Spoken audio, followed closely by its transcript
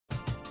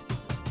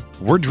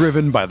We're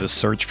driven by the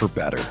search for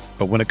better.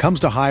 But when it comes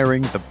to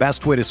hiring, the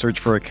best way to search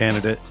for a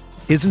candidate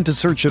isn't to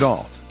search at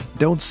all.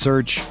 Don't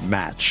search,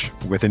 match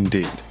with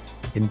Indeed.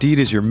 Indeed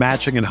is your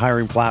matching and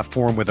hiring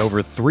platform with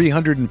over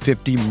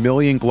 350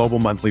 million global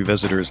monthly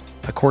visitors,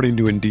 according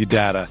to Indeed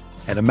data,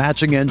 and a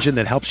matching engine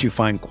that helps you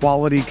find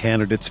quality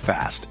candidates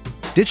fast.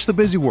 Ditch the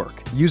busy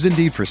work. Use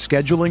Indeed for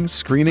scheduling,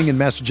 screening, and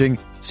messaging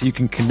so you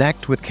can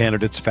connect with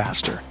candidates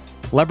faster.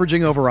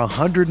 Leveraging over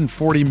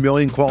 140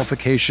 million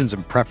qualifications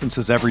and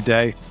preferences every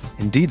day,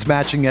 Indeed's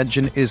matching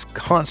engine is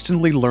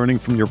constantly learning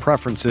from your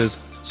preferences,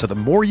 so the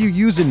more you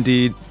use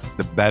Indeed,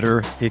 the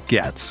better it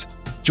gets.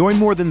 Join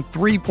more than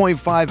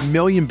 3.5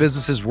 million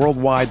businesses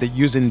worldwide that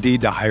use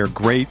Indeed to hire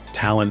great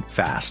talent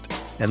fast.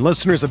 And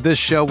listeners of this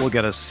show will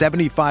get a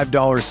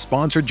 $75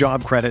 sponsored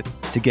job credit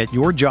to get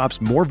your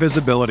jobs more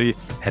visibility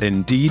at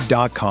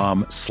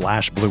Indeed.com/Blue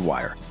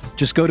Wire.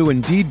 Just go to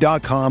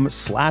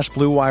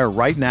Indeed.com/Blue Wire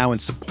right now and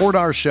support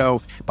our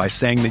show by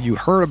saying that you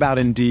heard about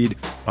Indeed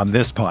on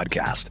this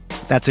podcast.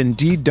 That's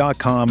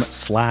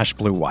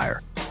Indeed.com/Blue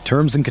Wire.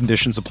 Terms and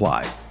conditions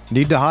apply.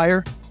 Need to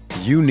hire?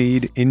 You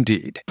need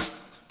Indeed.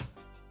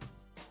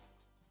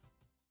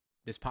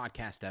 This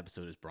podcast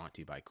episode is brought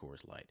to you by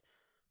Coors Light.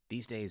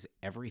 These days,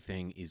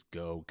 everything is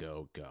go,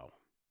 go, go.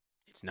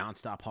 It's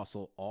nonstop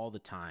hustle all the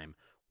time.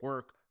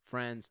 Work,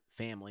 friends,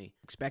 family,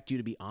 expect you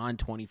to be on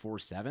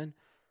 24/7.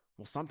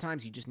 Well,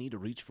 sometimes you just need to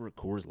reach for a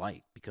Coors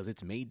Light because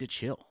it's made to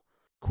chill.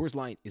 Coors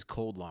Light is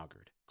cold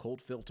lagered,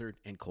 cold filtered,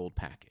 and cold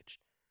packaged.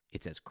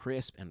 It's as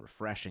crisp and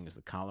refreshing as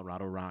the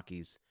Colorado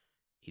Rockies.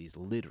 It is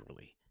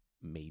literally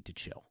made to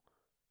chill.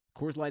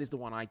 Coors Light is the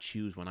one I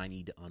choose when I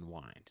need to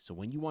unwind. So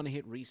when you want to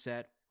hit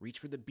reset, reach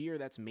for the beer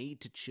that's made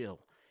to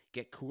chill.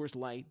 Get Coors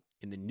Light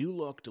in the new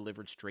look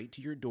delivered straight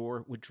to your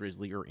door with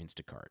Drizzly or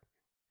Instacart.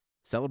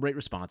 Celebrate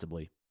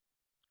responsibly.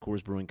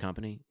 Coors Brewing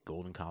Company,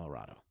 Golden,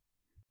 Colorado.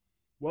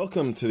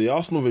 Welcome to the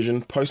Arsenal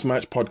Vision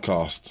post-match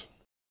podcast.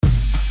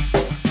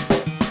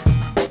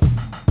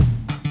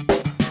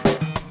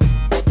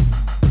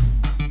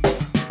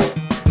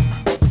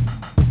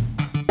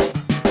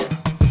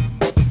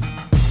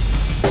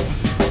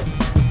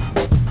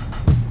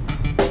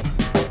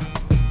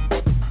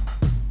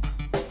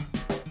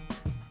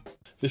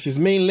 This is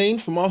Mean Lean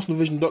from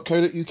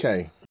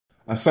arsenalvision.co.uk.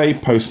 I say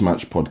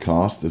post-match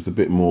podcast. There's a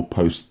bit more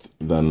post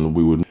than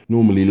we would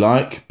normally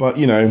like. But,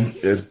 you know,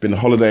 there's been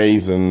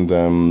holidays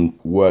and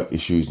work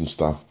issues and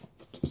stuff.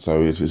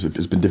 So it's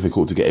been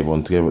difficult to get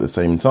everyone together at the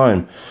same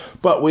time.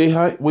 But we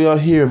are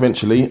here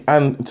eventually.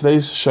 And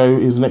today's show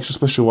is an extra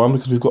special one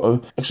because we've got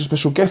an extra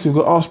special guest. We've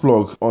got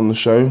Arsblog on the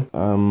show.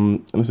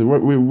 And it's a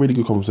really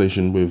good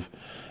conversation with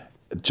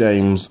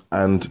James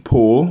and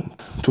Paul,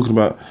 talking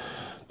about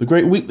the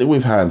great week that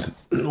we've had.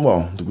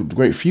 Well, the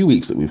great few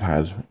weeks that we've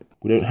had.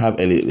 We don't have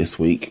Elliot this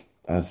week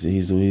as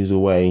he's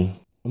away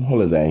on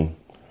holiday,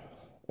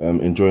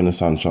 enjoying the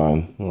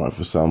sunshine. All right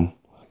for some.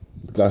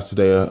 The guys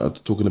today are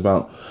talking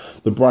about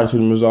the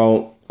Brighton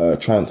result,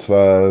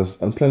 transfers,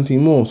 and plenty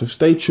more. So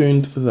stay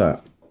tuned for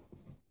that.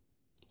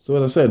 So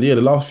as I said, the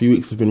last few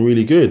weeks have been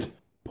really good.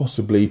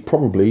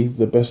 Probably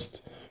the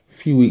best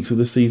few weeks of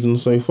the season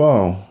so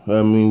far.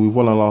 I mean, we've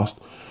won our last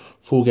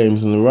 4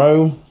 games in a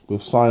row.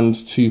 We've signed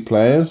 2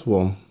 players.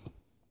 Well,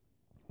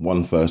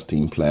 1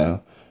 first-team player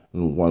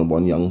and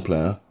one young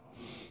player.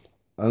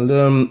 And,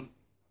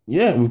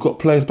 we've got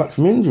players back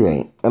from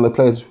injury. And the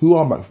players who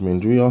are back from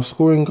injury are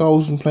scoring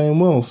goals and playing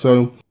well.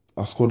 So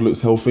our squad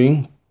looks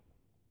healthy.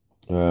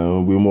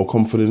 We're more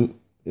confident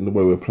in the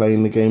way we're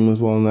playing the game as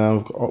well now.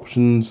 We've got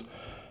options.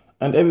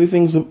 And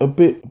everything's a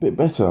bit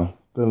better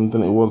than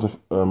it was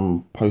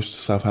post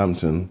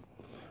Southampton.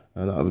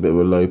 And that was a bit of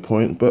a low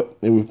point. But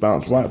we've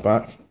bounced right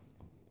back.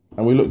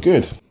 And we look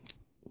good.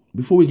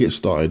 Before we get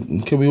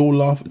started, can we all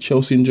laugh at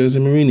Chelsea and Jose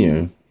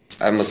Mourinho?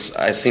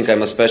 I think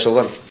I'm a special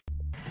one.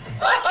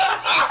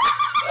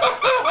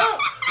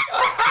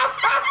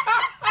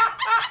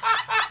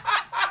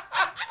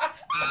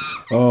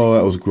 Oh,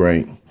 that was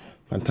great.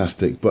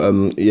 Fantastic. But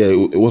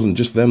it wasn't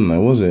just them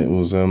though, was it? It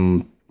was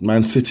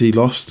Man City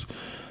lost,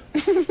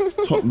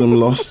 Tottenham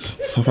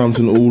lost,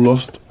 Southampton all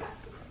lost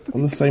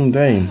on the same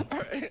day.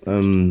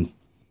 Doesn't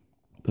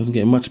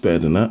get much better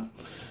than that.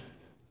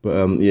 But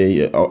I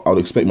would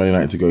expect Man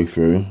United to go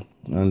through,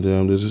 and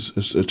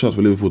there's a chance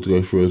for Liverpool to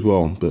go through as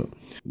well. But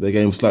their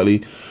game's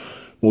slightly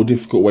more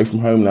difficult away from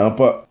home now.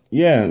 But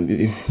yeah,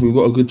 we've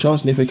got a good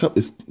chance in the FA Cup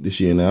this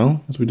year now,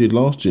 as we did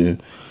last year.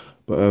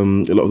 But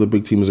a lot of the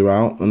big teams are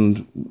out,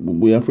 and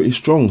we are pretty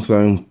strong.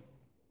 So,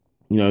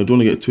 you know, I don't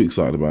want to get too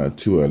excited about it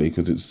too early,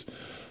 because it's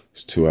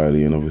too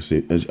early. And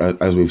obviously,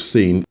 as we've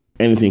seen,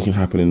 anything can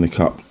happen in the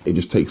Cup. It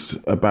just takes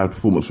a bad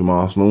performance from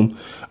Arsenal,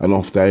 an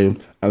off day,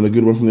 and a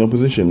good one from the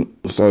opposition.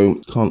 So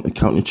can't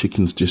count your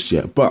chickens just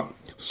yet. But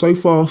so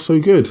far, so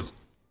good.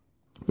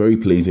 Very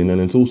pleasing.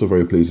 And it's also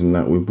very pleasing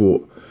that we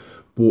bought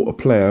a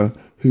player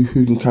who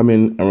can come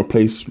in and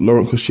replace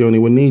Laurent Koscielny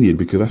when needed,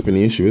 because that's been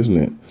the issue, isn't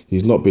it?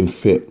 He's not been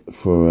fit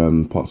for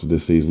parts of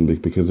this season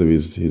because of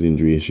his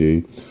injury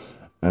issue.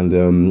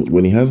 And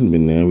when he hasn't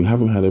been there, we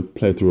haven't had a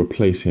player to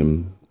replace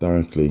him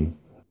directly.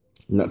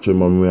 Nacho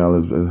Monreal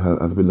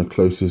has been the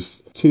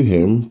closest to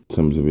him in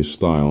terms of his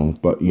style.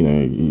 But, you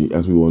know,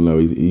 as we all know,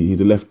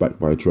 he's a left-back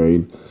by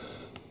trade.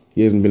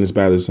 He hasn't been as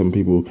bad as some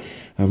people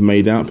have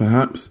made out,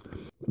 perhaps.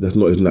 That's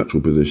not his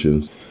natural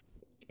position.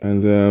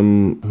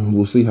 And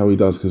we'll see how he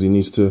does, because he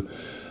needs to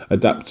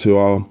adapt to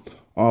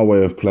our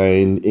way of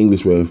playing,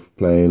 English way of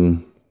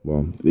playing,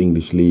 well, the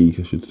English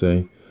league, I should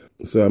say.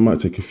 So it might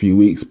take a few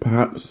weeks,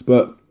 perhaps,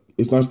 but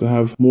it's nice to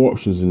have more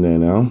options in there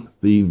now.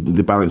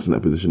 The balance in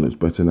that position looks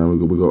better now.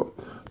 We've got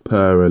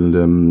Per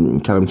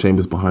and Callum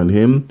Chambers behind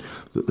him,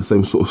 the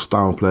same sort of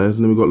style players.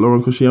 And then we've got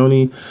Laurent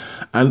Koscielny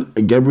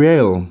and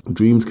Gabriel.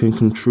 Dreams can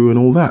come true and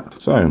all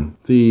that. So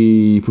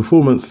the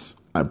performance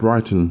at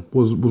Brighton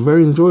was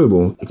very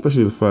enjoyable,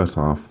 especially the first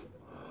half.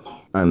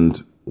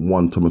 And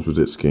one Thomas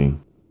Rosicky.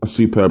 A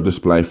superb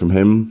display from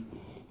him.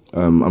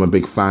 I'm a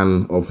big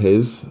fan of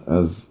his,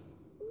 as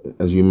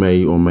you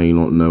may or may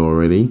not know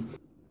already.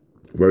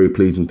 Very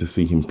pleasing to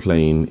see him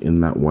playing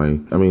in that way.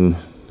 I mean,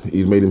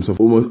 he's made himself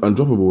almost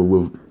undroppable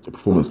with a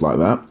performance like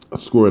that.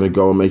 Scoring a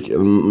goal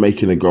and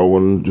making a goal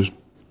and just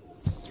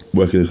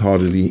working as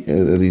hard as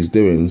he's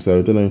doing.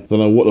 So don't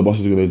know what the boss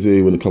is going to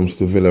do when it comes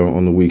to Villa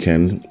on the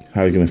weekend.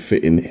 How he's going to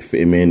fit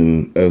him in,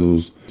 and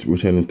Ozil's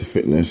returning to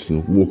fitness,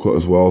 and Walcott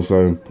as well.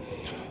 So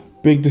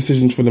big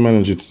decisions for the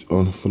manager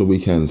for the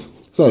weekend.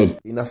 So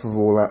enough of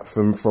all that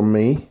from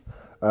me.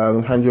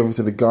 Hand you over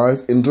to the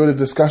guys. Enjoy the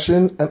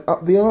discussion and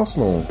up the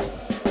Arsenal.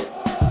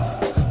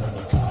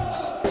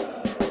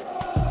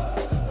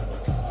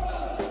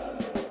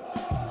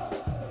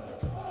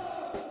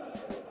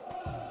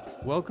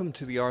 Welcome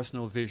to the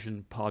Arsenal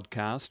Vision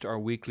podcast, our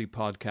weekly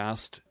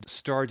podcast.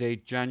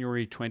 Stardate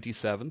January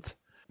 27th.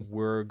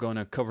 We're going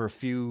to cover a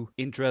few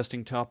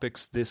interesting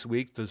topics this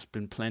week. There's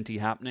been plenty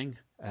happening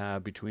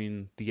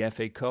between the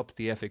FA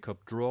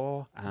Cup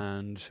draw,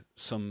 and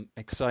some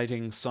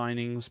exciting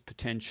signings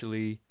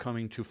potentially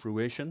coming to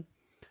fruition.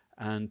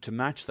 And to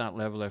match that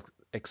level of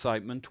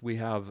excitement, we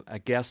have a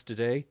guest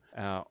today,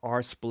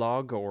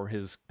 Arsblog, or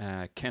his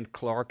Kent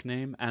Clark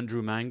name,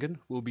 Andrew Mangan,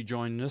 will be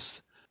joining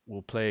us.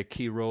 Will play a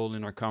key role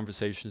in our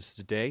conversations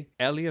today.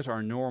 Elliot,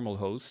 our normal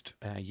host,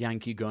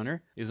 Yankee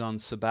Gunner, is on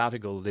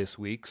sabbatical this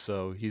week,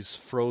 so he's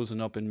frozen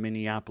up in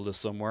Minneapolis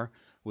somewhere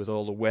with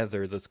all the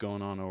weather that's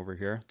going on over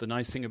here. The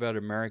nice thing about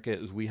America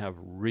is we have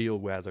real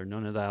weather,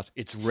 none of that.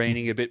 It's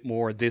raining a bit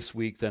more this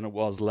week than it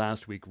was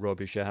last week,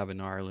 rubbish I have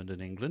in Ireland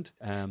and England.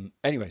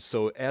 Anyway,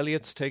 so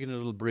Elliot's taking a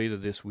little breather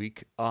this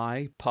week.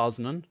 I,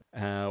 Poznan,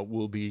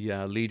 will be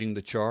leading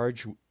the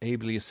charge,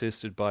 ably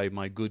assisted by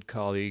my good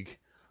colleague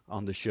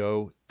on the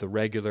show, the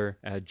regular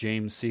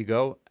James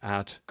Seago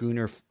at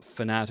Gunner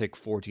Fanatic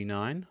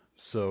 49.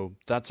 So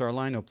that's our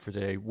lineup for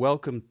today.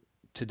 Welcome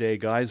today,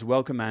 guys.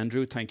 Welcome,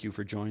 Andrew. Thank you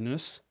for joining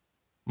us.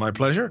 My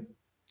pleasure.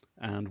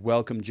 And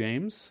welcome,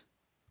 James.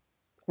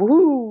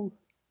 Woohoo!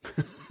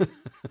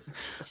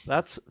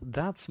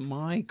 That's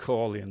my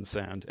call-in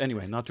sound.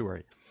 Anyway, not to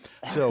worry.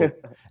 So,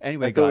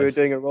 anyway, I thought guys, we were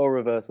doing a role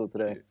reversal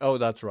today. Oh,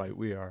 that's right,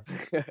 we are.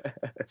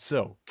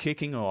 So,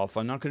 kicking off,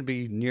 I'm not going to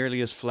be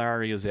nearly as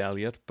flowery as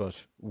Elliot,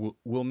 but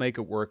we'll make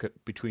it work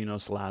between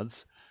us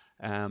lads.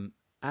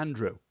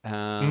 Andrew,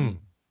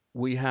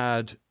 we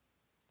had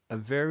a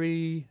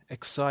very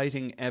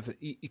exciting...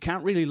 You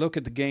can't really look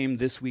at the game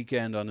this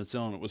weekend on its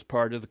own. It was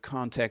part of the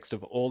context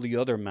of all the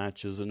other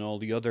matches and all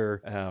the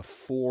other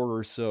 4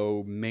 or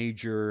so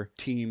major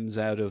teams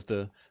out of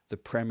the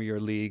Premier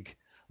League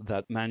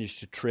that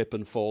managed to trip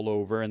and fall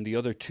over, and the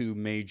other 2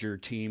 major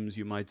teams,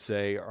 you might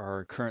say,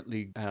 are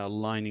currently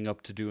lining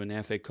up to do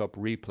an FA Cup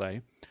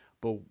replay.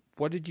 But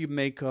what did you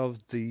make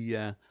of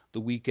the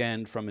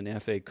weekend from an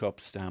FA Cup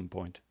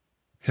standpoint?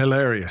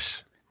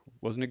 Hilarious.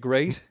 Wasn't it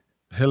great?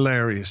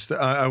 Hilarious.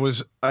 I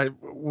was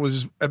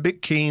a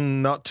bit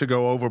keen not to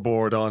go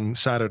overboard on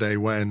Saturday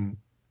when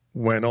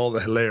all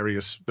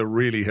the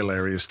really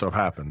hilarious stuff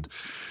happened,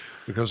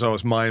 because I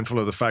was mindful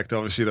of the fact,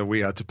 obviously, that we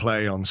had to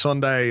play on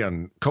Sunday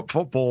and cup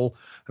football.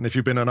 And if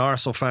you've been an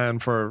Arsenal fan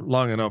for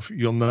long enough,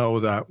 you'll know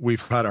that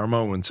we've had our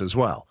moments as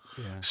well.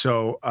 Yeah.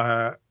 So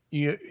I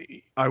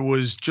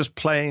was just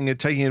playing it,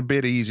 taking it a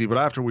bit easy. But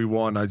after we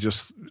won, I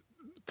just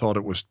thought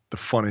it was the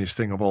funniest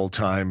thing of all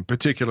time,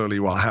 particularly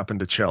what happened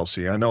to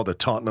Chelsea. I know that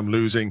Tottenham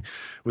losing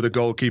with a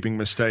goalkeeping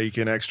mistake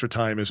in extra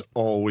time is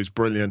always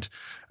brilliant.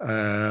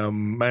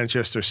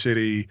 Manchester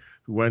City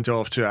went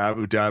off to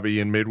Abu Dhabi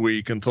in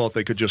midweek and thought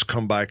they could just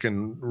come back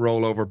and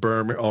roll over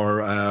Birmingham or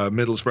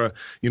Middlesbrough.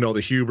 You know, the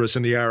hubris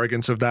and the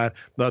arrogance of that.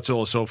 That's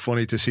also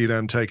funny to see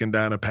them taking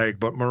down a peg.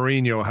 But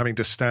Mourinho having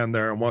to stand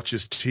there and watch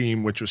his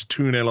team, which was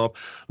 2-0 up,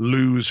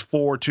 lose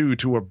 4-2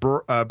 to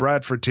a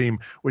Bradford team,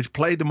 which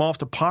played them off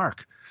the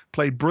park,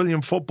 played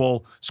brilliant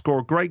football,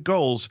 scored great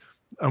goals,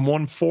 and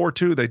won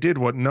 4-2. They did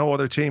what no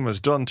other team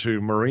has done to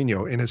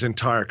Mourinho in his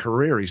entire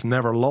career. He's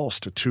never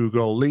lost a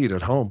 2-goal lead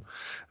at home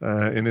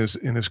in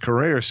his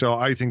career. So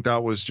I think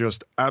that was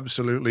just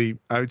absolutely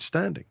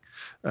outstanding.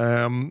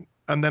 And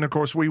then, of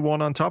course, we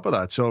won on top of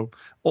that. So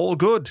all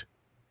good.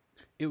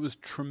 It was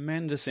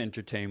tremendous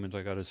entertainment,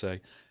 I got to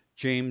say.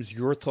 James,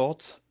 your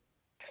thoughts?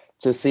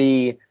 To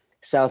see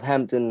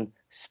Southampton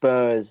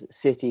Spurs,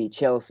 City,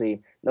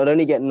 Chelsea not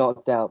only get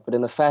knocked out, but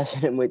in the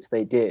fashion in which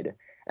they did.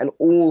 And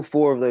all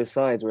four of those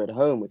sides were at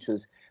home, which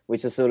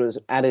has sort of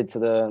added to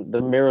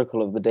the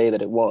miracle of the day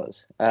that it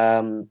was.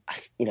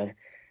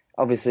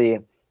 Obviously,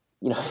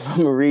 from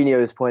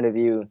Mourinho's point of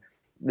view,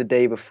 the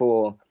day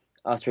before,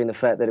 uttering the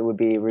fact that it would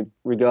be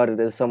regarded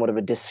as somewhat of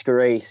a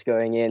disgrace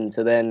going in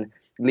to then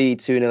lead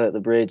 2-0 at the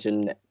Bridge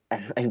and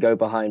go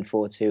behind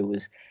 4-2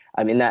 was,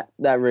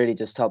 that really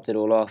just topped it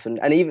all off. And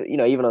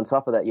even on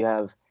top of that, you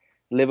have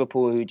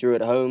Liverpool, who drew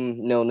at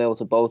home 0-0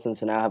 to Bolton,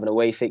 to now have an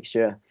away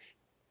fixture.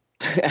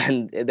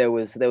 And there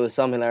was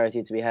some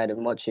hilarity to be had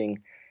in watching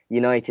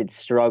United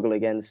struggle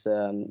against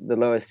the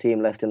lowest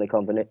team left in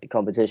the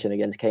competition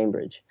against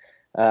Cambridge.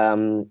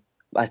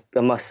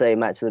 I must say,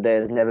 match of the day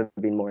has never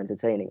been more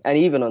entertaining. And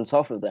even on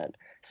top of that,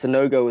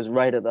 Sonogo was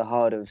right at the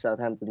heart of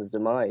Southampton's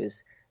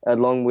demise,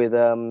 along with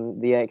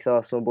the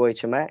ex-Arsenal boy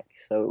Chamakh.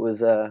 So it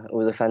was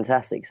a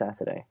fantastic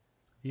Saturday.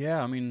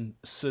 Yeah,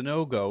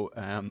 Sonogo,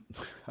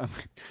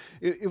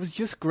 it was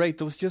just great.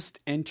 There was just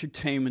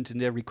entertainment in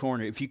every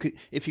corner. If you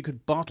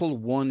could bottle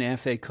one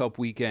FA Cup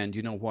weekend,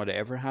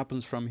 whatever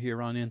happens from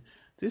here on in,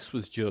 it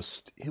was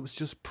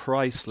just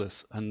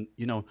priceless. And,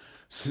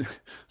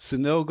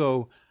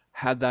 Sonogo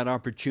had that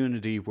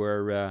opportunity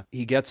where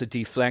he gets a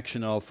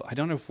deflection off, I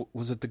don't know if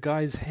was it the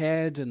guy's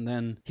head, and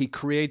then he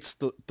creates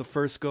the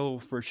first goal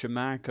for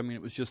Chamakh.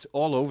 It was just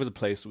all over the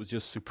place. It was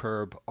just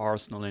superb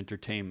Arsenal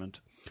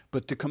entertainment.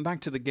 But to come back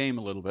to the game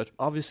a little bit,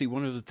 obviously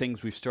one of the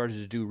things we've started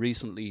to do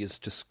recently is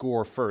to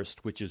score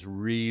first, which is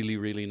really,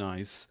 really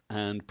nice,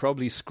 and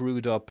probably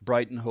screwed up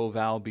Brighton Hove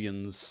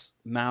Albion's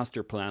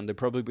master plan. They've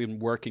probably been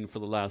working for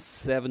the last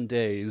 7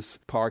 days,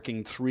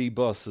 parking 3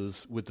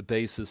 buses with the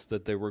basis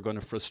that they were going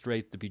to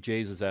frustrate the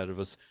bejesus out of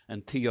us,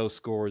 and Theo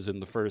scores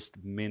in the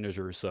first minute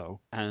or so.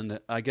 And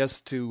I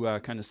guess to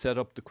kind of set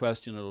up the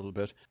question a little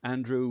bit,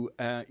 Andrew,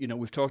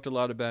 we've talked a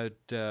lot about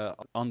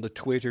on the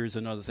Twitters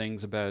and other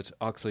things about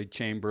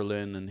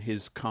Oxlade-Chamberlain and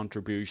his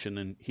contribution,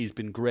 and he's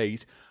been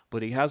great,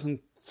 but he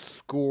hasn't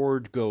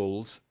scored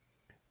goals,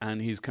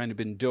 and he's kind of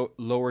been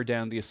lower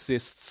down the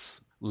assists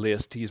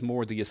list. He's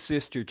more the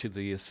assister to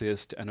the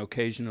assist and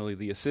occasionally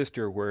the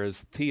assister,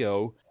 whereas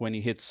Theo, when he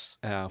hits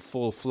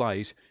full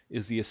flight,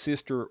 is the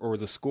assister or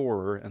the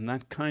scorer, and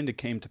that kind of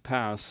came to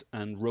pass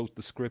and wrote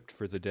the script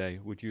for the day.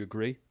 Would you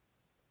agree?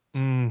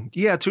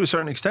 Yeah, to a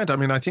certain extent.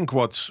 I think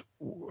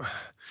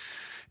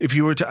if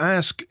you were to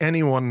ask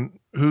anyone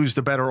who's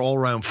the better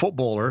all-round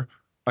footballer,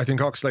 I think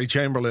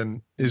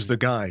Oxlade-Chamberlain is the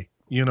guy,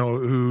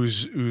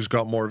 who's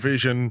got more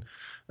vision,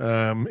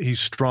 he's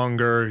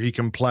stronger, he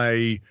can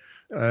play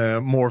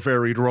more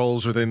varied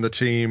roles within the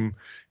team.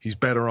 He's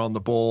better on the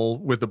ball,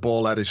 with the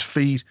ball at his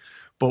feet.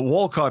 But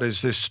Walcott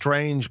is this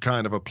strange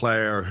kind of a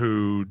player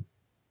who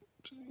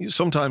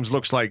sometimes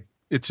looks like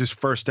it's his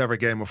first ever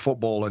game of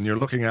football, and you're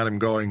looking at him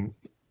going,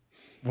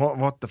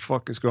 what the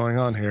fuck is going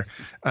on here?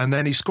 And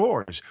then he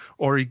scores,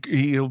 or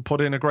he'll put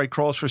in a great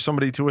cross for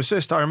somebody to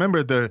assist. I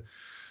remember the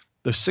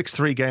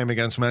 6-3 game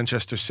against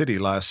Manchester City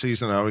last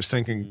season. I was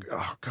thinking,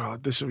 oh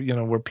God,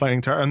 we're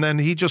playing terrible. And then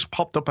he just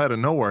popped up out of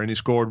nowhere and he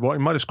scored. He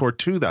might have scored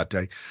 2 that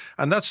day.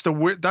 And that's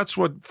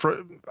what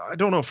I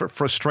don't know if it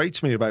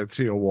frustrates me about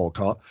Theo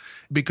Walcott,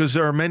 because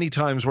there are many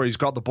times where he's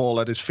got the ball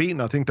at his feet.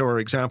 And I think there were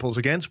examples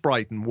against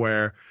Brighton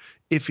where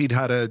if he'd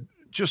had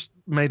just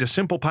made a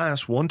simple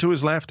pass, one to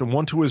his left and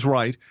one to his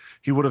right,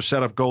 he would have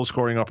set up goal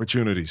scoring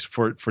opportunities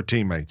for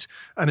teammates.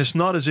 And it's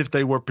not as if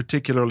they were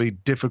particularly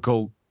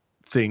difficult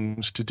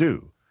things to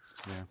do.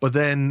 Yeah. But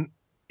then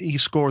he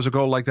scores a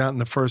goal like that in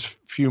the first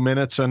few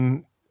minutes,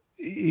 and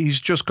he's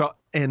just got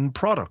end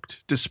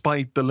product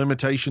despite the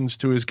limitations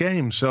to his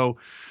game. So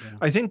yeah.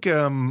 I think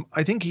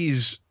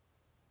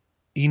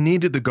he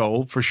needed the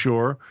goal for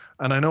sure,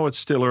 and I know it's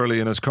still early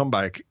in his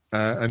comeback,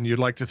 and you'd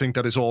like to think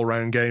that his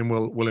all-round game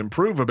will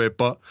improve a bit,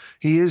 but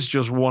he is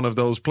just one of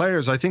those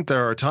players. I think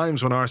there are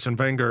times when Arsene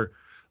Wenger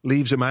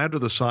leaves him out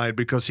of the side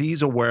because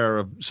he's aware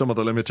of some of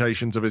the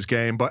limitations of his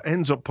game, but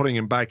ends up putting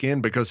him back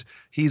in because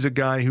he's a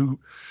guy who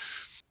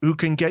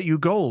can get you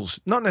goals,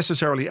 not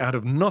necessarily out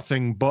of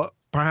nothing, but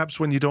perhaps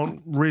when you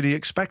don't really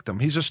expect them.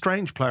 He's a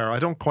strange player. I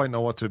don't quite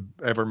know what to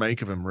ever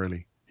make of him,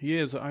 really. He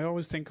is. I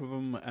always think of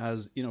him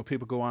as,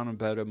 people go on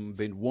about him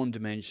being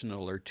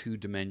one-dimensional or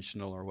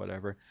two-dimensional or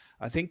whatever.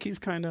 I think he's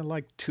kind of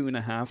like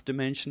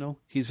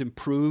 2.5-dimensional. He's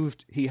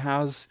improved.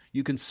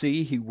 You can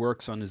see he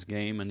works on his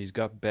game, and he's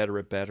got better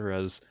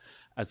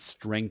at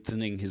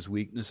strengthening his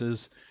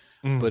weaknesses.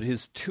 But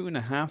his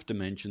 2.5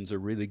 dimensions are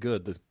really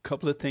good. The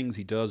couple of things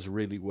he does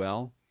really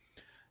well.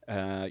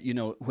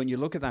 When you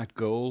look at that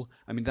goal,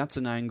 that's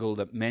an angle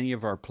that many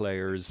of our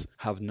players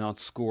have not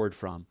scored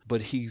from.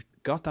 But he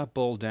got that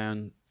ball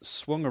down,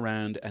 swung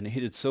around, and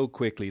hit it so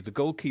quickly. The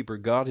goalkeeper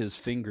got his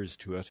fingers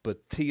to it,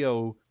 but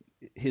Theo,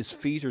 his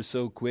feet are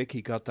so quick,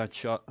 he got that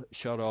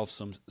shot off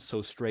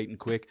so straight and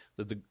quick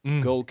that the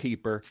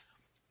goalkeeper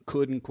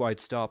couldn't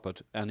quite stop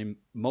it. And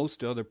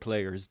most other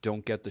players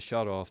don't get the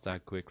shot off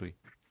that quickly.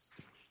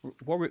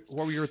 What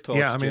were your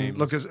thoughts, James?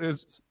 Look,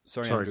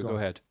 Sorry, Andrew, go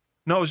ahead.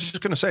 No, I was just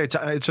going to say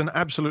it's an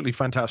absolutely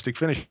fantastic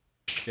finish.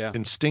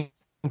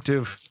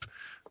 instinctive,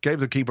 gave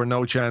the keeper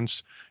no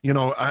chance. And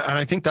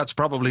I think that's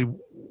probably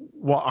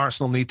what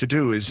Arsenal need to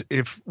do, is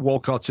if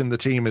Walcott's in the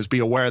team, is be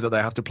aware that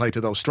they have to play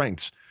to those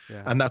strengths.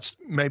 Yeah. And that's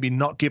maybe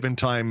not given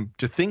time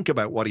to think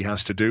about what he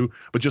has to do,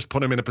 but just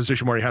put him in a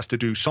position where he has to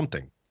do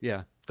something.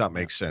 Yeah. If that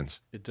makes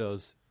sense. It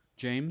does.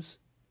 James?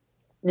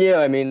 Yeah,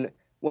 I mean,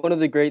 one of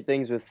the great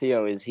things with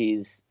Theo is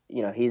he's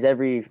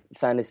every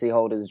fantasy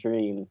holder's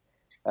dream.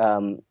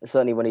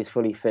 Certainly when he's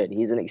fully fit.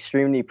 He's an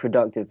extremely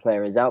productive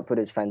player. His output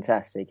is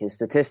fantastic. His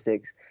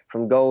statistics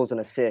from goals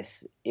and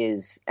assists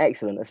is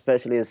excellent,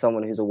 especially as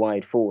someone who's a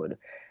wide forward.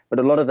 But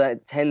a lot of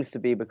that tends to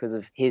be because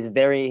of his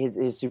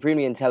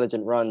supremely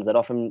intelligent runs that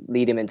often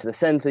lead him into the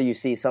center. You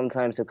see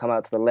sometimes he'll come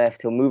out to the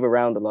left, he'll move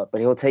around a lot, but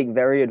he'll take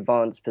very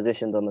advanced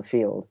positions on the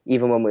field,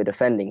 even when we're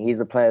defending. He's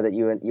the player that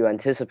you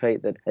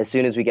anticipate that as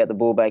soon as we get the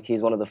ball back,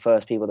 he's one of the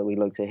first people that we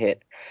look to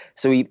hit.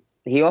 So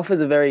he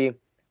offers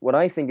what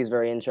I think is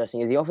very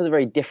interesting is he offers a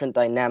very different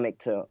dynamic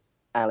to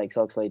Alex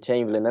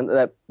Oxlade-Chamberlain.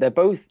 And they're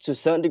both, to a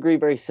certain degree,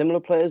 very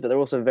similar players, but they're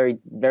also very,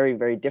 very,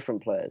 very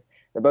different players.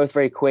 They're both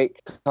very quick.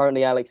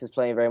 Currently, Alex is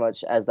playing very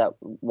much as that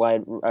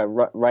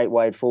right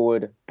wide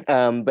forward.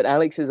 But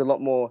Alex is a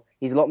lot more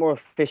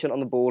efficient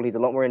on the ball. He's a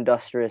lot more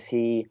industrious.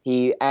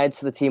 He adds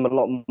to the team a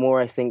lot more,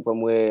 I think,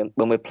 when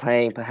we're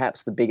playing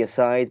perhaps the bigger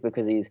sides,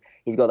 because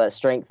he's got that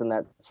strength and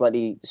that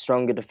slightly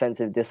stronger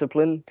defensive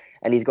discipline,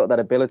 and he's got that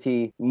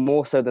ability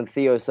more so than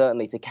Theo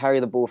certainly to carry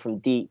the ball from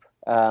deep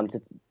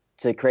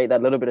to create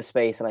that little bit of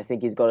space. And I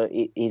think he's got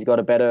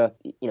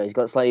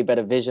slightly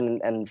better vision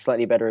and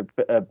slightly better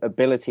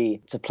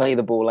ability to play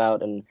the ball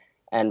out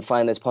and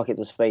find those pockets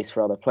of space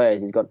for other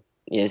players.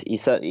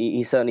 He's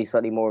certainly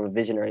slightly more of a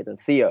visionary than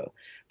Theo.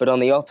 But on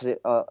the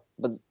opposite,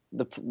 but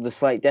the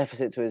slight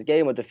deficit to his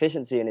game, or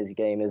deficiency in his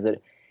game, is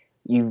that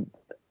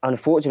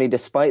unfortunately,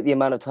 despite the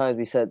amount of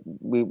times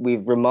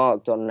we've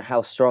remarked on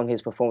how strong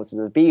his performances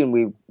have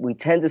been, we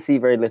tend to see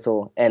very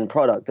little end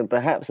product, and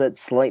perhaps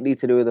that's slightly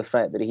to do with the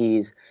fact that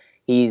he's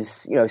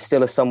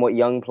still a somewhat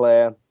young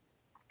player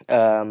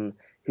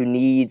who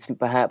needs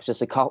perhaps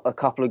just a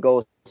couple of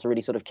goals to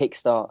really sort of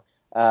kickstart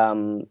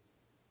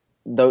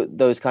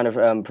those kind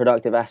of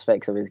productive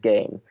aspects of his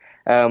game.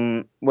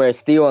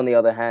 Whereas Theo, on the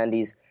other hand,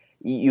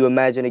 you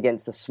imagine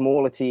against the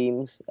smaller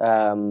teams,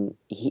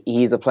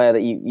 he's a player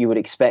that you would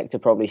expect to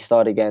probably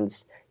start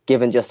against,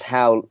 given just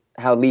how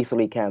lethal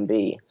he can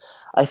be.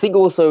 I think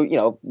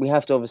also, we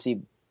have to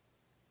obviously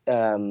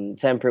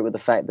temper it with the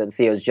fact that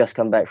Theo's just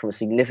come back from a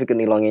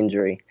significantly long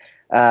injury,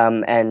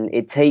 and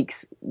it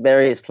takes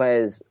various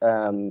players,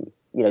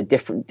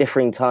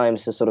 differing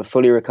times to sort of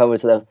fully recover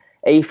to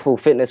their full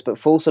fitness, but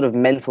full sort of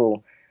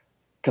mental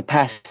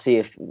capacity,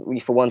 if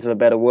for want of a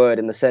better word,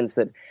 in the sense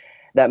that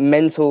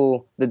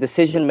the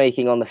decision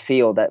making on the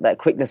field, that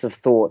quickness of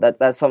thought,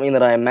 that's something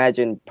that I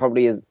imagine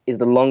probably is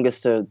the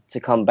longest to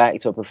come back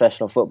to a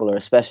professional footballer,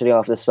 especially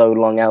after so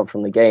long out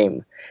from the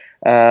game.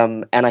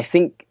 And I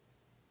think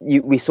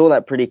we saw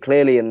that pretty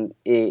clearly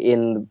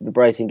in the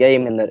Brighton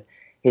game, in that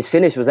his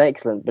finish was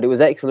excellent, but it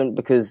was excellent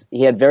because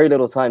he had very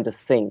little time to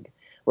think.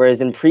 Whereas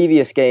in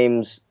previous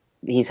games,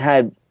 he's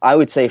had, I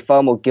would say,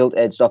 far more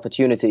gilt-edged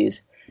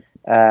opportunities,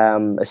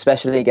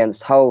 especially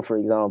against Hull, for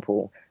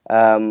example,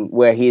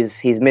 where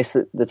he's missed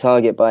the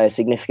target by a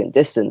significant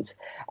distance.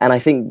 And I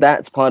think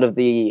that's part of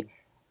the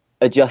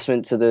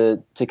adjustment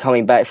to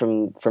coming back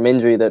from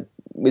injury that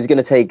is going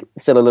to take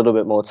still a little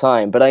bit more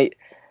time. But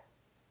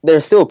there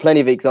are still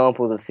plenty of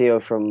examples of Theo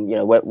from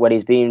when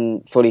he's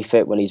been fully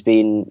fit, when he's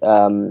been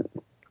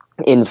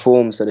in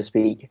form, so to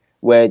speak,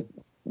 where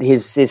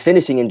his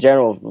finishing in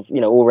general,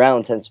 all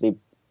round, tends to be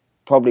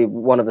probably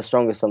one of the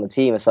strongest on the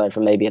team, aside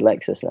from maybe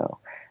Alexis now.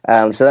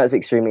 So that's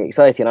extremely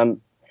exciting.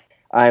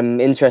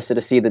 I'm interested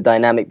to see the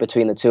dynamic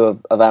between the two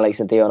of Alex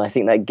and Theo, and I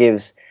think that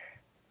gives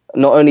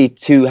not only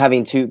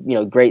having two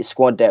great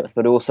squad depth,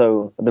 but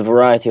also the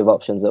variety of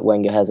options that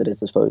Wenger has at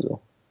his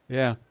disposal.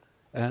 Yeah.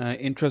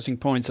 Interesting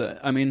points.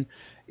 I mean,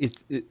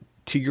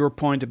 to your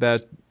point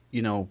about,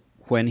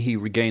 when he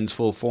regains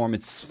full form,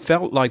 it's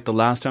felt like the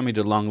last time he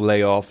did a long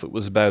layoff, it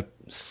was about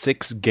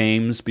 6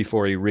 games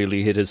before he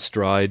really hit his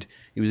stride.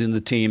 He was in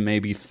the team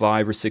maybe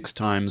 5 or 6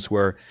 times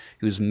where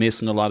he was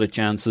missing a lot of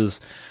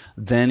chances.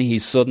 Then he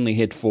suddenly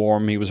hit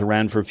form. He was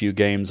around for a few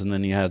games, and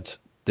then he had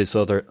this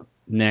other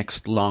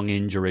next long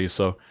injury.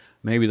 So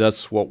maybe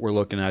that's what we're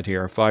looking at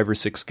here. 5 or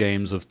 6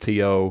 games of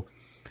Theo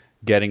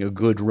getting a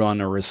good run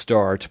or a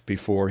start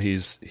before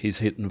he's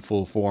hitting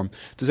full form.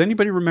 Does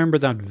anybody remember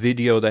that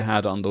video they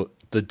had on the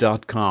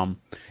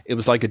 .com? It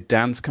was like a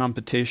dance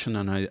competition,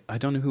 and I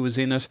don't know who was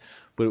in it,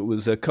 but it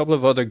was a couple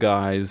of other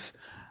guys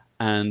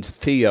and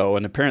Theo,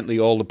 and apparently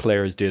all the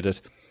players did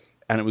it.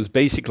 And it was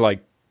basically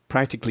like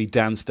practically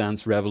Dance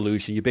Dance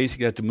Revolution. You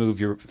basically had to move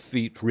your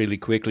feet really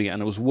quickly,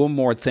 and it was one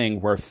more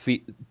thing where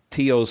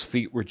Theo's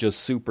feet were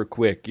just super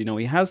quick.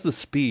 He has the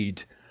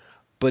speed,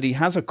 but he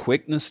has a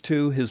quickness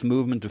to his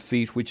movement of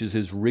feet, which is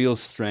his real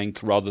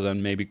strength rather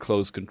than maybe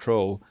close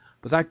control.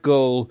 But that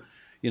goal,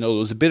 there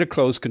was a bit of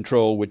close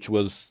control, which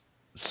was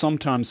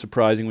sometimes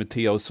surprising with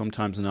Theo,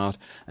 sometimes not.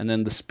 And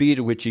then the speed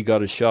at which he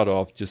got his shot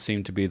off just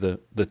seemed to be the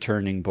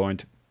turning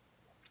point.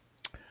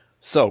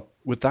 So,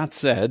 with that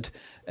said,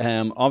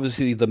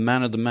 obviously the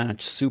man of the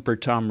match, Super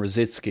Tom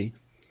Rosicky.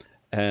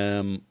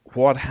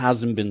 What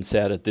hasn't been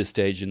said at this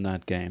stage in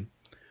that game?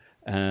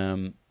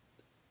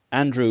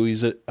 Andrew,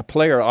 he's a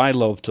player I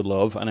love to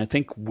love, and I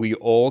think we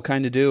all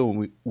kind of do.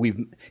 And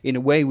we've, in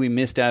a way, we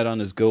missed out on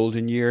his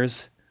golden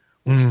years.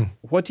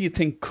 What do you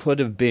think could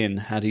have been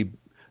had he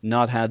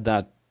not had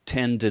that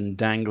tendon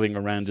dangling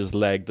around his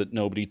leg that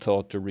nobody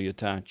thought to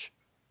reattach?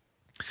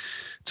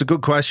 It's a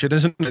good question,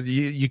 isn't it?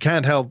 You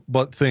can't help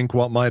but think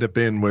what might have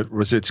been with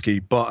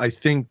Rosicky, but I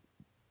think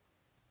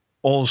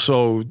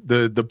also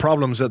the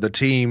problems that the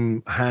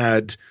team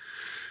had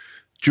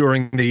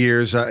during the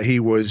years that he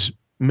was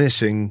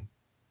missing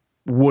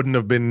wouldn't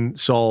have been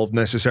solved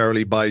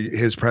necessarily by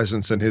his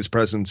presence and his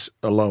presence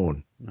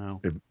alone.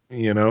 No.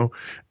 You know?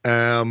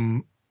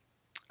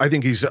 I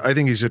think he's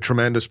a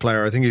tremendous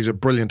player. I think he's a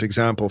brilliant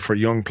example for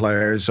young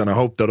players, and I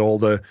hope that all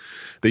the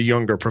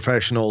younger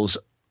professionals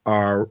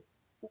are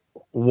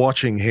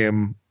watching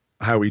him,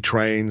 how he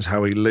trains,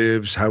 how he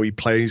lives, how he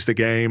plays the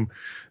game,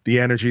 the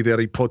energy that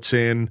he puts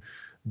in,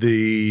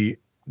 the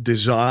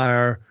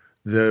desire,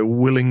 the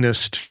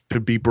willingness to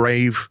be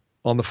brave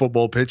on the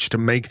football pitch, to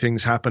make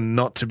things happen,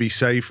 not to be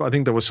safe. I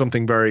think there was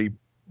something very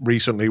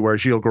recently where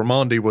Gilles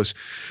Grimandi was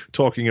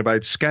talking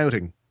about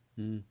scouting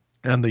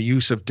and the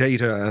use of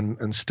data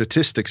and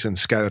statistics in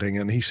scouting.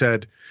 And he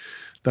said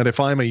that if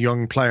I'm a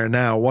young player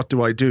now, what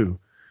do I do?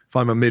 If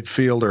I'm a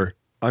midfielder,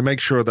 I make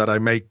sure that I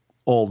make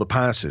all the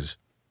passes.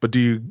 But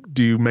do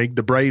you make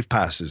the brave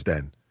passes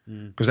then?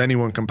 Because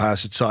anyone can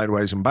pass it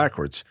sideways and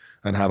backwards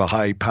and have a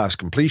high pass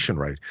completion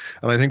rate.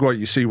 And I think what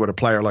you see with a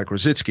player like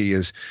Rosicky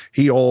is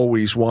he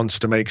always wants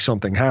to make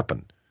something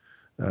happen.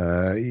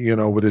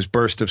 With his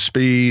burst of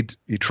speed,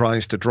 he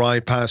tries to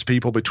drive past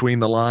people between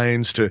the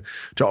lines to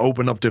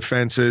open up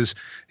defenses.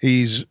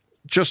 He's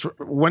just,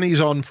 when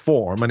he's on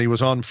form, and he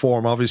was on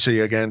form obviously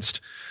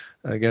against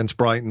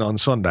Brighton on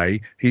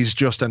Sunday, he's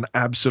just an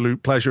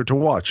absolute pleasure to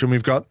watch. And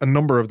we've got a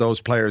number of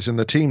those players in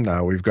the team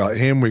now. We've got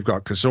him, we've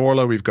got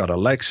Cazorla, we've got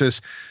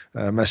Alexis,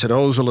 Mesut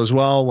Ozil as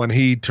well. When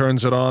he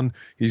turns it on,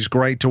 he's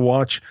great to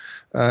watch.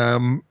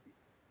 I'm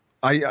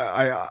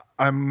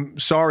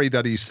sorry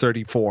that he's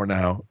 34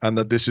 now and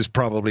that this is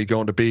probably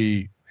going to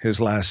be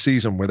his last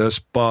season with us,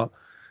 but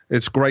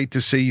it's great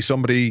to see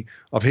somebody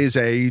of his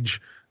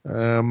age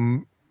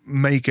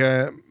make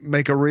a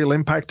real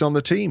impact on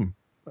the team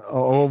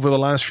over the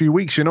last few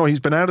weeks. You know, he's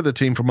been out of the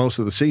team for most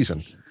of the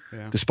season,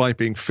 despite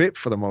being fit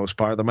for the most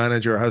part. The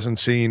manager hasn't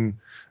seen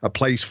a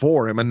place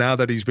for him, and now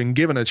that he's been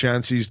given a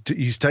chance,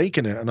 he's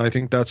taken it. And I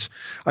think that's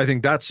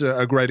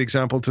a great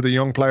example to the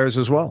young players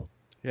as well.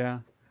 Yeah.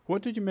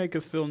 What did you make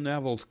of Phil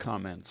Neville's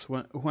comments?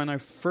 When I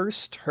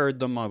first heard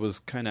them, I was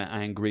kind of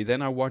angry.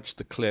 Then I watched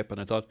the clip and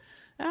I thought,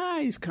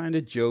 he's kind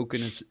of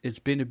joking. It's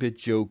been a bit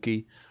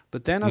jokey.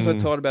 But then as I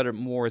thought about it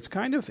more,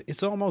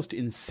 it's almost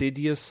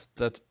insidious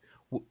that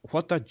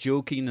what that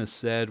jokiness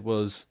said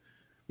was,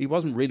 he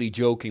wasn't really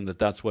joking that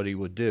that's what he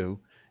would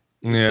do.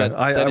 Yeah,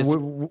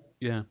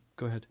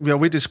 go ahead. Yeah,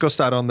 we discussed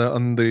that on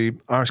the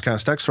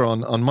Arscast Extra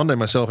on Monday,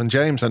 myself and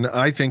James, and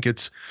I think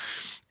it's,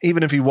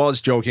 even if he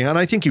was joking, and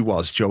I think he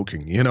was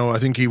joking, you know, I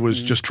think he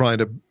was just trying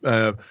to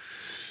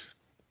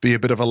be a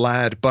bit of a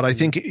lad. But I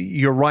think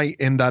you're right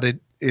in that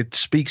it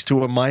speaks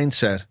to a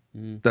mindset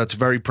that's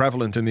very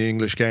prevalent in the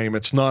English game.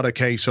 It's not a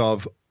case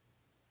of,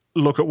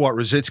 look at what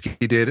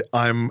Rosicky did,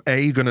 I'm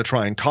A, going to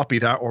try and copy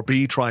that, or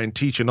B, try and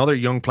teach another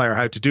young player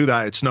how to do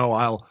that. It's no,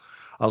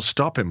 I'll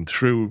stop him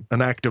through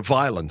an act of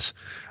violence.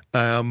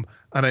 And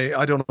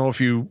I don't know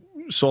if you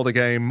saw the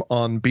game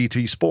on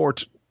BT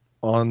Sport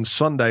on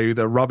Sunday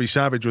that Robbie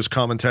Savage was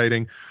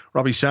commentating.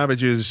 Robbie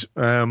Savage's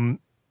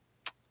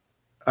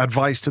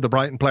advice to the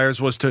Brighton players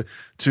was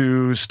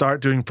to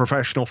start doing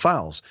professional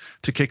fouls,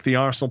 to kick the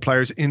Arsenal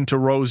players into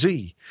row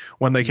Z.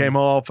 When they came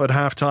off at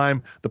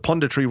halftime, the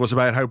punditry was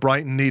about how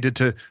Brighton needed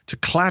to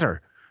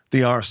clatter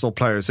the Arsenal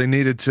players. They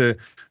needed to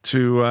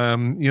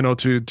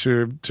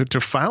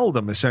foul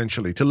them,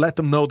 essentially, to let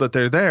them know that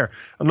they're there.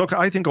 And look,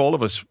 I think all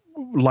of us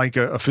like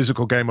a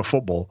physical game of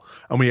football,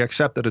 and we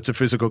accept that it's a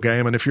physical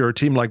game. And if you're a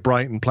team like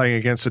Brighton playing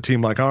against a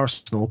team like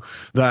Arsenal,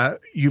 that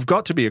you've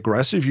got to be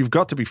aggressive, you've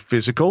got to be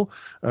physical,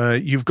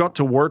 you've got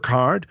to work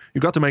hard,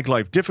 you've got to make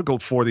life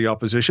difficult for the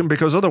opposition,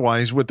 because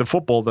otherwise, with the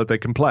football that they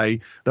can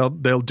play,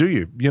 they'll do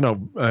you,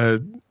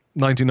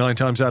 99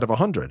 times out of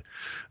 100.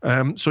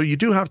 So you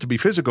do have to be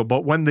physical.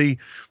 But when the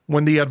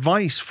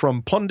advice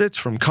from pundits,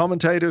 from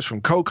commentators,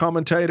 from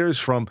co-commentators,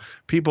 from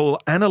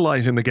people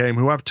analysing the game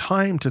who have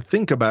time to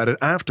think about it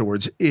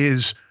afterwards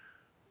is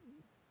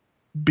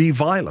be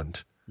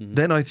violent,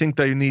 then I think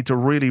they need to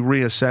really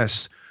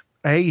reassess,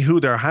 A, who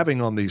they're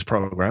having on these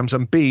programs,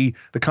 and B,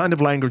 the kind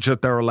of language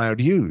that they're allowed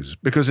to use.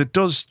 Because it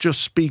does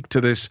just speak to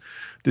this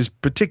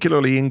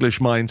particularly English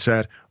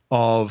mindset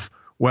of,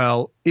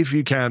 well, if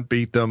you can't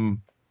beat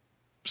them,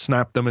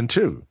 snap them in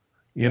two,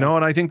 you know.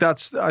 And I think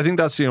that's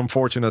the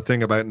unfortunate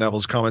thing about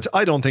Neville's comments.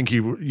 I don't think he,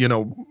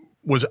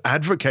 was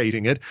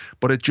advocating it,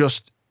 but it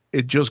just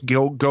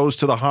goes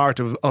to the heart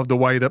of the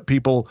way that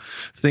people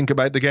think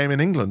about the game in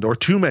England, or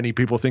too many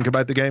people think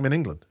about the game in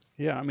England.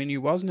 Yeah, I mean, he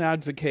wasn't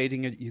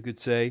advocating it, you could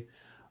say,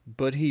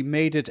 but he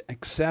made it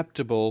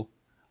acceptable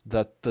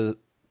that the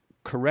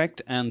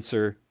correct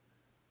answer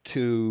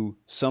to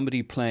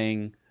somebody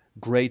playing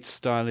great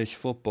stylish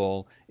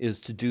football is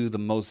to do the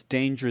most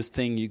dangerous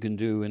thing you can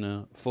do in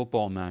a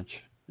football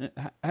match.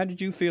 How did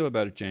you feel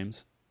about it,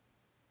 James?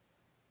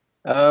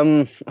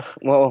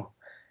 Well,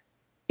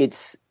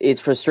 it's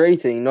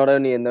frustrating, not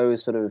only in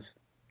those sort of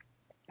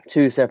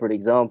two separate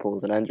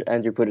examples, and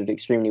Andrew put it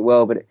extremely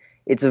well, but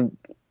it's a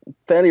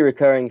fairly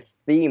recurring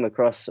theme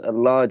across a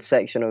large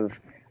section of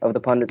the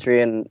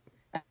punditry and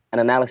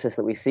analysis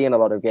that we see in a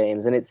lot of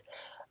games. And it's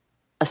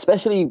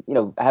especially,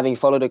 having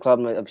followed a club,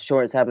 I'm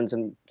sure it's happened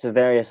to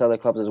various other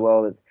clubs as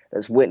well,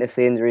 that's witnessed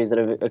the injuries that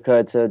have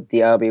occurred to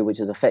Diaby, which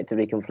has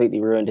effectively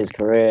completely ruined his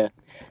career.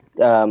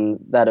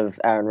 That of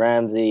Aaron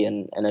Ramsey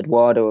and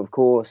Eduardo, of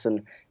course.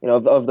 And,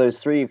 of those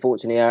three,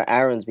 fortunately,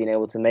 Aaron's been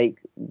able to make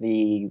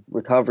the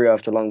recovery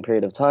after a long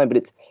period of time.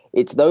 But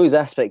it's those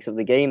aspects of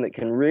the game that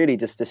can really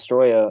just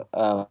destroy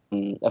a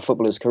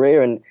footballer's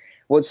career. And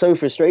what's so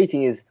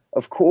frustrating is,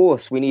 of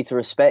course, we need to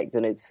respect,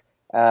 and it's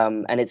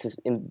a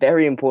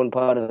very important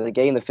part of the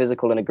game, the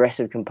physical and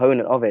aggressive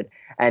component of it.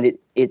 And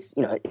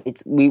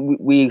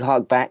we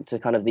hark back to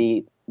kind of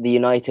the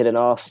United and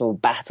Arsenal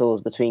battles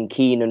between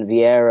Keane and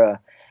Vieira,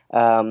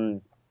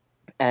 and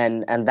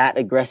that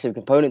aggressive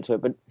component to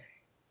it. But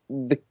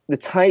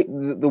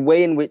the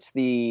way in which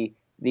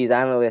these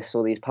analysts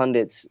or these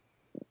pundits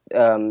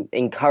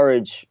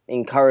encourage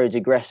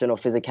aggression or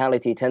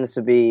physicality tends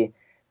to be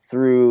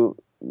through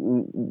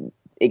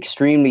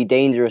extremely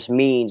dangerous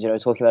means,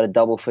 talking about a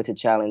double-footed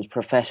challenge,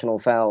 professional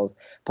fouls,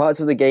 parts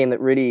of the game that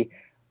really,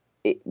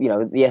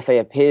 the FA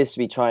appears to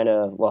be trying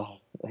to, well,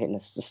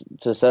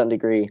 to a certain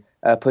degree,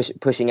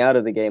 pushing out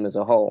of the game as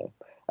a whole.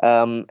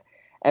 And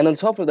on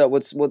top of that,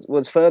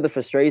 what's further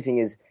frustrating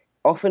is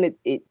often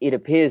it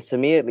appears to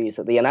me, at least,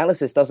 that the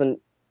analysis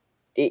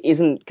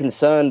isn't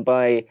concerned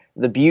by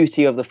the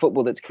beauty of the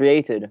football that's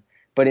created,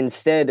 but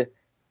instead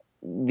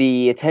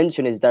the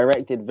attention is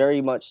directed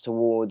very much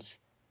towards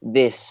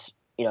this,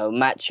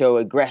 macho,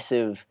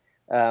 aggressive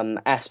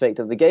aspect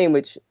of the game,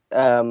 which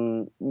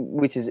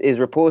is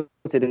reported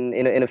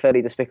in a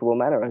fairly despicable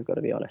manner, I've got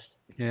to be honest.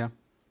 Yeah.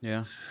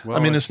 Yeah. Well,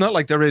 I mean, it's not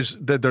like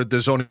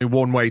there's only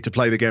one way to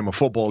play the game of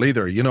football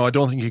either. I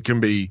don't think you can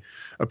be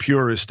a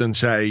purist and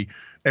say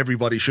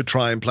everybody should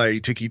try and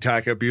play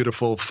tiki-taka,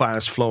 beautiful,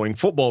 fast-flowing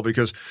football,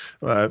 because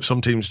some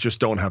teams just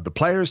don't have the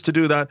players to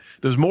do that.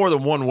 There's more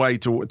than one way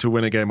to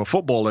win a game of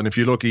football. And if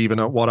you look even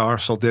at what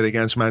Arsenal did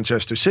against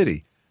Manchester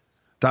City,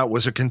 that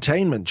was a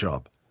containment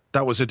job.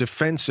 That was a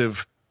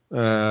defensive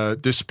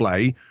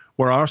display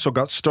where Arsenal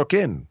got stuck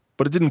in,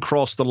 but it didn't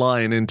cross the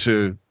line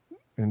into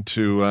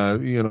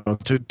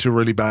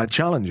really bad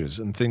challenges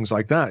and things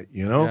like that,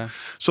 Yeah.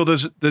 So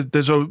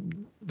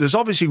there's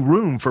obviously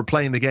room for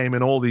playing the game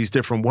in all these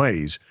different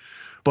ways,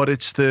 but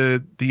it's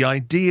the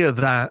idea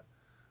that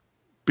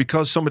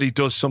because somebody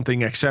does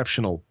something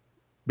exceptional,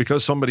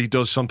 because somebody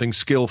does something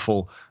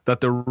skillful, that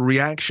the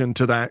reaction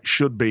to that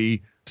should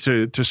be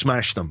to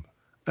smash them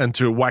and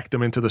to whack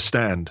them into the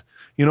stand.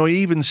 You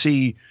even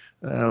see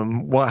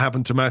what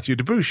happened to Mathieu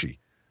Debuchy.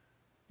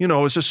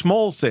 It's a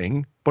small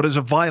thing, but it's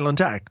a violent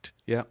act.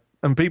 Yeah.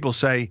 And people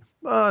say,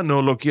 oh,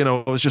 no, look, it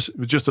was just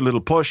a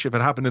little push. If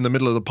it happened in the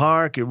middle of the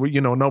park,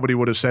 nobody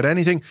would have said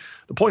anything.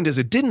 The point is,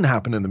 it didn't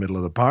happen in the middle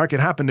of the park. It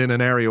happened in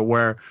an area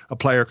where a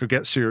player could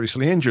get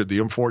seriously injured. The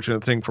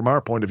unfortunate thing from our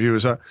point of view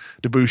is that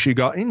Debuchy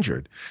got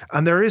injured.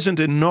 And there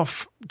isn't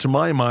enough, to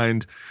my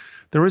mind,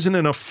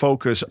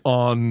 focus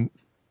on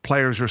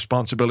players'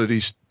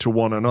 responsibilities to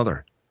one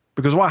another.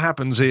 Because what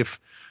happens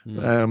if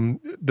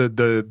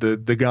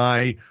the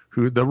guy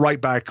the right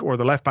back or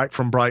the left back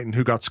from Brighton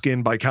who got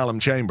skinned by Callum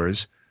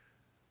Chambers,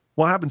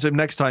 what happens if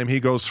next time he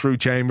goes through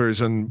Chambers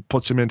and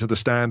puts him into the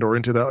stand or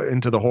into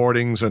the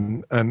hoardings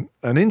and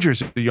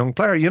injures a young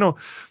player?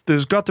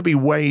 There's got to be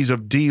ways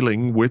of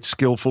dealing with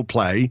skillful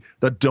play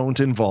that don't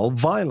involve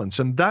violence,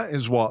 and that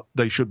is what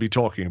they should be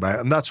talking about,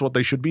 and that's what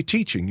they should be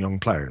teaching young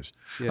players.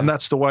 Yeah. And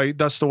that's the way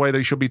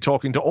they should be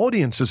talking to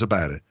audiences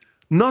about it.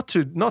 Not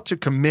to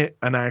commit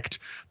an act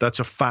that's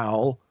a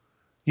foul.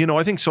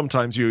 I think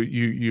sometimes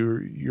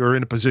you're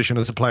in a position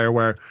as a player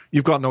where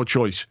you've got no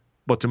choice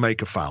but to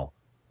make a foul,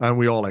 and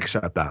we all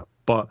accept that.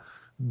 But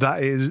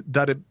that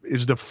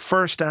is the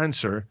first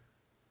answer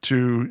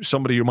to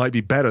somebody who might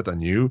be better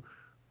than you.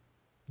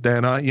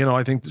 Then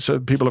I think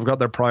people have got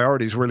their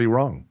priorities really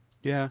wrong.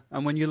 Yeah,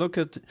 and when you look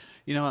at,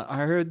 I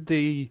heard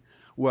if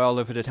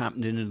it had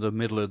happened in the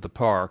middle of the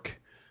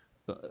park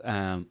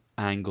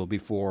angle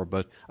before,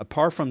 but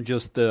apart from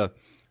just the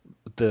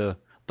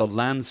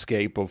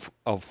landscape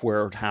of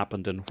where it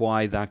happened and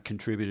why that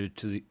contributed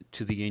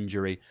to the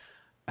injury,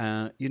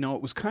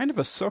 it was kind of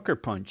a sucker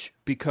punch,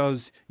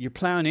 because you're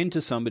plowing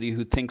into somebody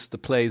who thinks the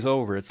play's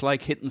over. It's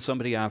like hitting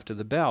somebody after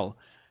the bell.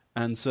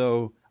 And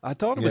so I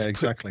thought it was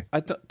exactly. I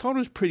thought it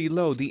was pretty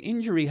low. The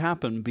injury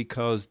happened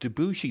because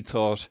Debuchy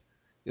thought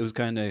it was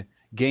kind of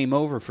game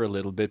over for a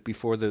little bit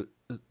before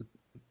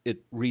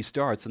it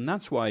restarts, and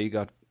that's why he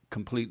got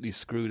completely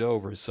screwed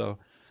over. So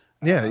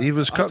he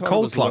was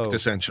cold clocked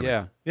essentially.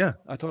 Yeah.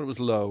 I thought it was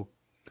low,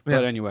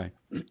 but anyway,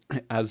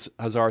 as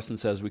Arsene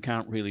says, we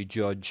can't really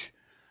judge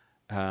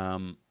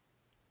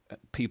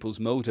people's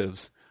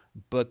motives,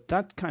 but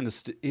that kind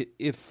of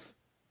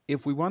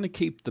if we want to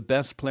keep the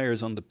best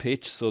players on the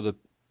pitch so that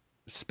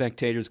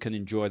spectators can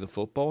enjoy the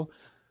football,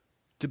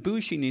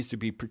 Debuchy needs to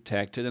be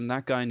protected, and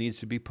that guy needs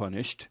to be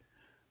punished.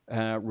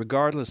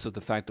 Regardless of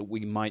the fact that we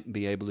mightn't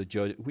be able to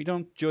judge. We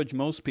don't judge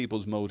most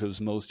people's motives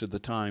most of the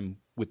time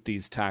with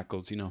these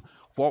tackles.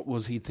 What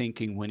was he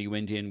thinking when he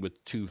went in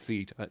with 2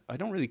 feet? I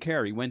don't really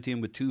care. He went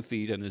in with 2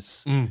 feet and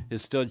his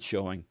studs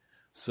showing.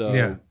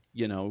 So,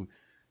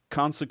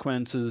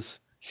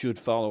 consequences should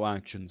follow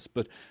actions.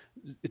 But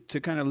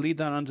to kind of lead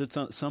that onto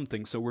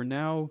something, so we're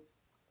now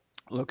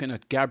looking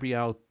at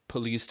Gabriel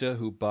Paulista,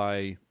 who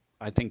by,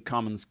 I think,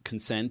 common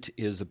consent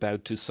is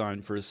about to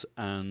sign for us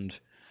and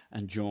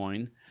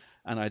join.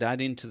 And I'd add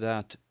into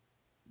that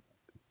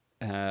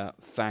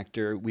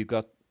factor, we've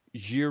got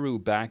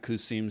Giroud back, who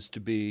seems to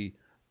be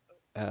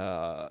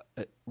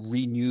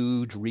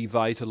renewed,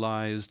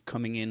 revitalized,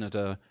 coming in at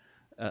a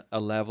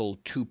level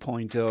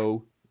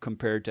 2.0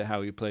 compared to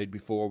how he played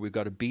before. We've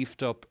got a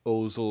beefed up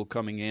Ozil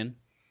coming in.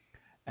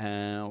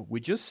 We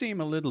just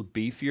seem a little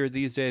beefier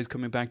these days,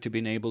 coming back to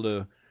being able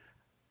to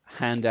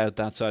hand out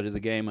that side of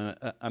the game.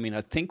 I mean, I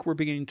think we're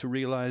beginning to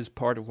realize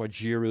part of what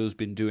Giroud's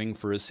been doing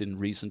for us in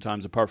recent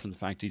times, apart from the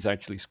fact he's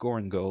actually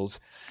scoring goals,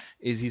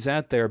 is he's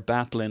out there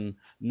battling,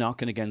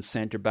 knocking against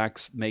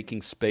centre-backs,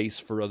 making space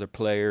for other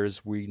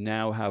players. We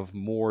now have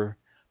more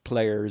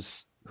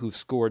players who've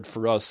scored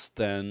for us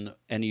than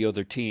any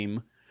other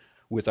team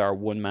with our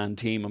one-man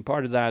team. And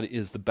part of that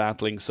is the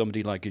battling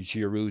somebody like a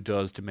Giroud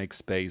does to make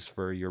space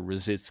for your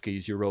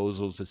Rosicki's, your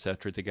Ozils,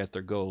 etc., to get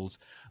their goals.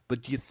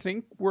 But do you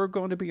think we're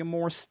going to be a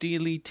more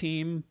steely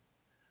team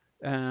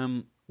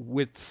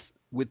with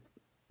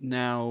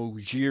now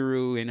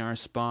Giroud in our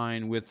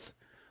spine, with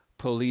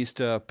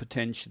Paulista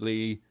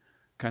potentially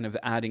kind of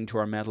adding to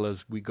our mettle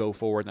as we go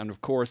forward? And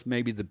of course,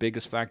 maybe the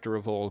biggest factor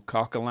of all,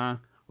 Coquelin,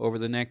 over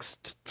the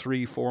next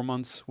 3-4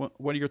 months.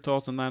 What are your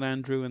thoughts on that,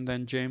 Andrew, and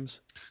then James?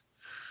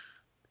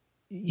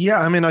 Yeah,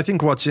 I mean, I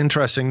think what's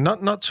interesting,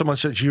 not so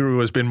much that Giroud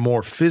has been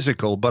more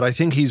physical, but I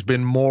think he's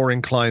been more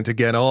inclined to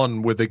get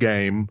on with the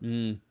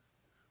game.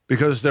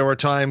 Because there were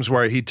times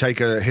where he'd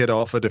take a hit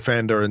off a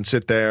defender and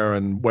sit there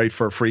and wait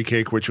for a free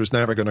kick, which was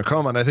never going to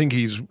come. And I think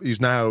he's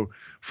now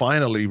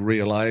finally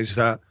realized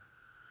that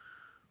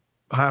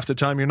half the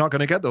time you're not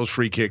going to get those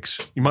free kicks.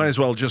 You might as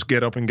well just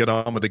get up and get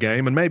on with the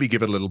game and maybe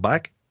give it a little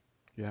back.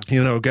 Yeah.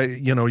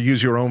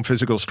 Use your own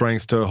physical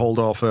strength to hold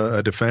off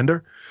a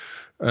defender.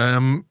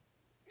 I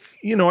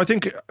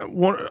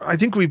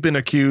think we've been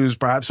accused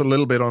perhaps a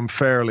little bit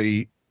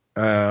unfairly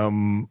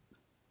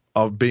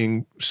of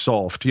being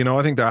soft.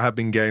 I think there have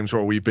been games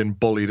where we've been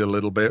bullied a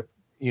little bit,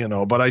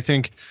 but I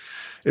think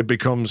it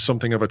becomes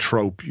something of a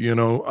trope.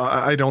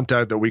 I don't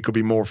doubt that we could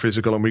be more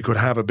physical and we could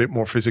have a bit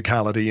more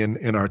physicality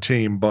in our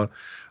team, but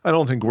I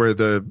don't think we're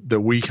the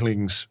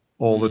weaklings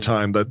all the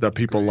time that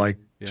people like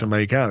to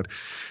make out.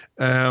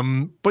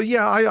 But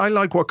yeah, I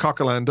like what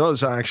Coquelin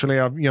does.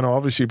 Actually, I've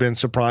obviously been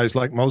surprised,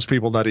 like most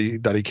people, that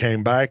he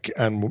came back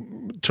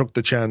and took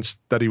the chance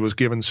that he was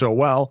given so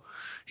well.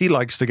 He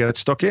likes to get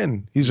stuck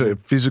in. He's a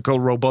physical,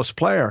 robust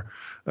player.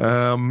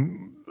 A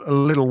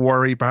little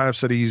worry,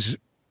 perhaps, that he's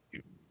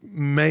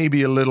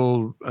maybe a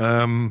little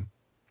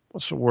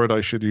what's the word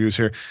I should use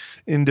here?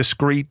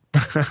 Indiscreet,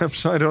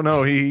 perhaps. I don't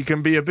know. He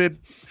can be a bit.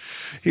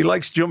 He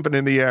likes jumping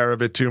in the air a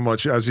bit too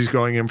much as he's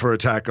going in for a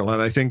tackle. And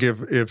I think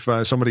if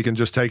somebody can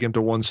just take him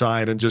to one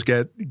side and just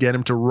get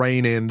him to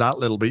rein in that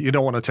little bit, you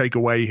don't want to take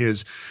away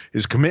his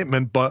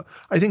commitment. But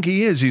I think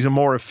he's a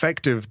more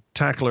effective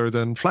tackler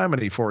than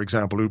Flamini, for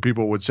example, who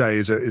people would say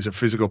is a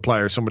physical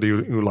player, somebody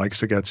who likes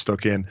to get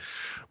stuck in.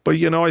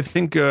 But, I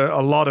think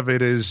a lot of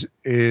it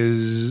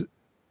is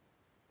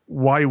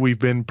why we've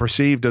been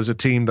perceived as a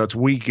team that's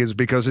weak is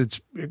because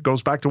it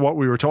goes back to what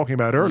we were talking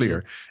about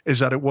earlier, is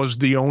that it was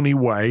the only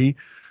way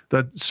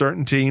that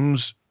certain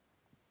teams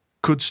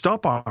could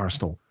stop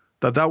Arsenal.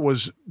 That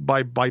was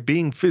by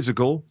being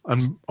physical and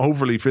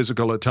overly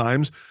physical at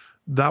times,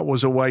 that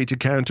was a way to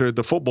counter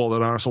the football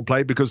that Arsenal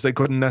played because they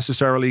couldn't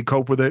necessarily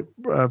cope with it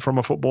from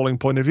a footballing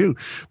point of view.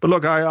 But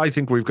look, I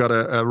think we've got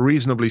a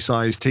reasonably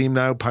sized team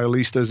now.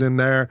 Paulista's in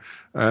there.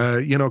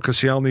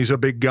 Koscielny's a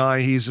big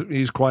guy.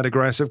 He's quite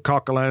aggressive.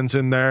 Coquelin's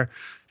in there.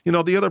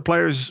 The other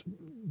players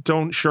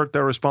don't shirk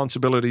their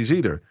responsibilities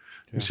either.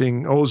 Yeah. You're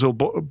seeing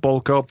Ozil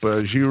bulk up,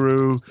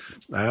 Giroud,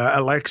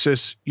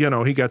 Alexis.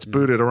 He gets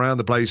booted around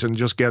the place and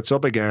just gets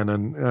up again,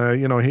 and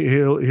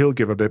he'll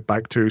give a bit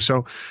back too.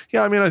 So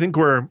yeah, I mean, I think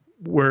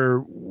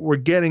we're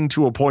getting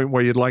to a point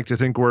where you'd like to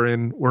think we're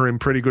in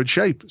pretty good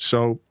shape.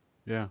 So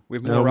yeah,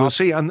 we've more. We'll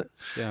see, and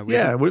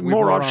with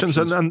more options,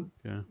 and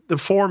the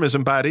form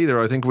isn't bad either.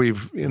 I think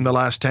we've in the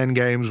last 10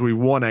 games we've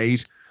won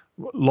 8.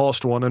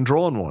 lost one and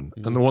drawn one.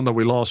 And the one that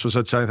we lost was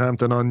at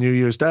Southampton on New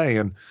Year's Day.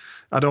 And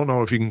I don't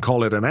know if you can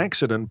call it an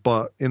accident,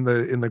 but in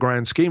the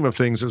grand scheme of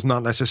things, it's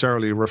not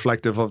necessarily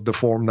reflective of the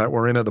form that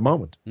we're in at the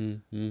moment.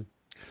 Mm-hmm.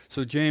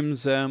 So,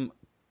 James,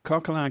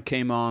 Coquelin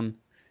came on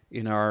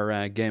in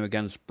our game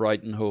against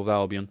Brighton Hove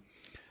Albion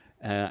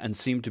and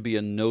seemed to be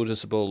a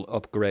noticeable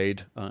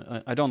upgrade.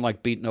 I don't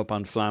like beating up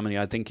on Flamini.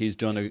 I think he's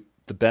done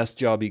the best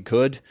job he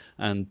could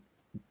and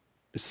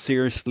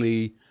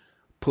seriously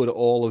put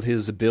all of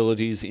his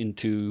abilities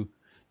into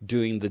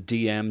doing the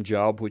DM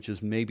job, which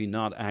is maybe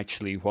not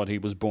actually what he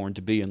was born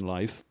to be in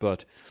life.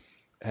 But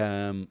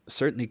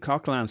certainly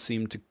Coquelin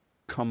seemed to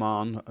come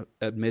on,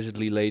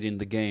 admittedly late in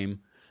the game,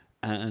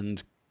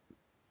 and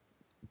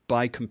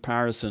by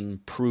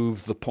comparison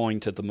prove the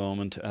point at the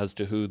moment as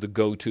to who the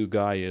go-to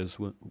guy is.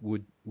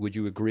 Would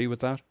you agree with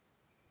that?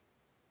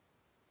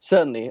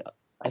 Certainly.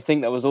 I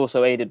think that was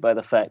also aided by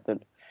the fact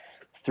that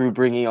through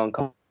bringing on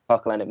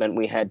Coquelin, it meant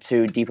we had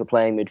two deeper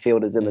playing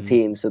midfielders in the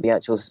team. So the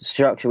actual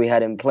structure we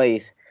had in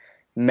place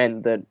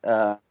meant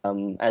that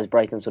as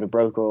Brighton sort of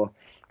broke or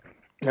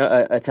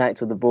attacked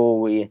with the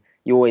ball, you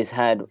always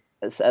had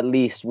at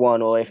least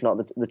one, or if not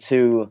the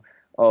two,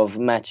 of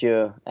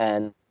Mathieu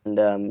and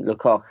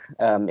Lecoq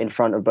in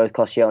front of both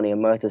Koscielny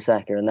and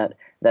Mertesacker, and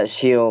that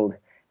shield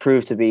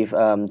proved to be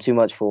too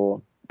much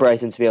for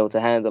Brighton to be able to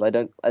handle.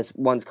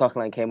 Once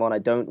Coquelin came on, I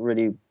don't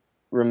really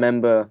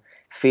remember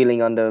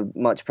feeling under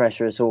much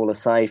pressure at all,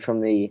 aside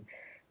from the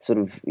sort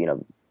of,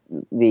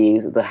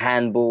 the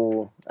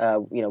handball,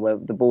 where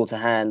the ball to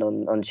hand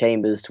on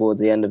Chambers towards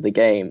the end of the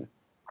game.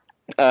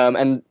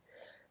 And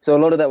so a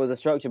lot of that was a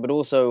structure, but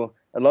also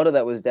a lot of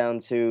that was down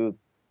to,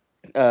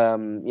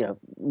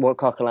 what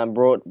Coquelin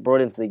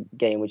brought into the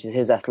game, which is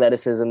his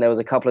athleticism. There was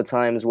a couple of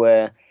times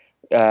where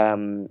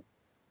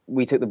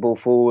we took the ball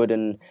forward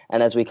and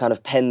as we kind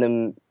of penned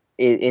them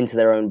into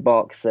their own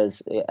box,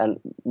 and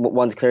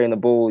once clearing the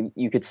ball,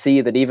 you could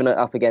see that even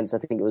up against, I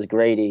think it was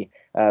Grady,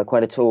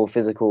 quite a tall,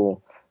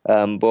 physical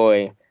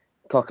boy,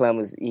 Coquelin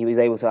was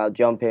able to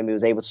outjump him. He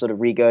was able to sort of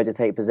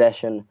regurgitate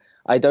possession.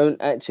 I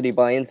don't actually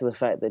buy into the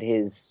fact that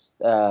his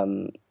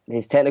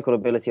technical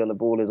ability on the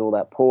ball is all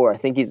that poor. I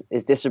think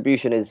his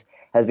distribution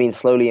has been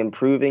slowly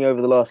improving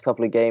over the last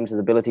couple of games. His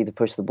ability to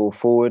push the ball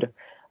forward,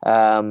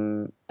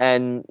 and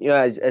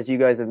as you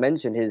guys have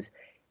mentioned,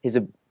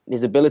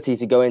 his ability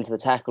to go into the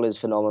tackle is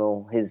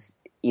phenomenal. He's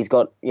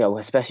got,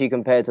 especially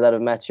compared to that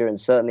of Mathieu and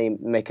certainly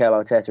Mikel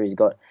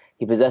Arteta,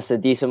 he possesses a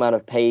decent amount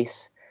of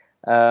pace,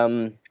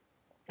 and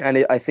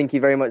I think he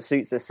very much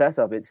suits this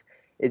setup. It's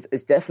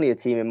definitely a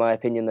team, in my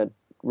opinion, that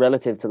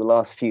relative to the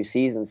last few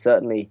seasons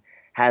certainly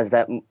has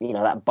that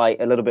that bite,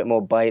 a little bit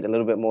more bite, a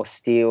little bit more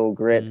steel,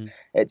 grit,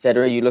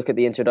 etc. You look at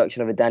the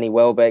introduction of a Danny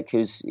Welbeck,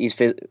 he's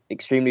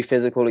extremely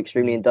physical,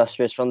 extremely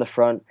industrious from the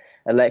front.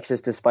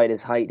 Alexis, despite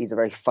his height, he's a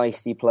very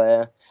feisty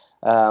player.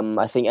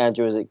 I think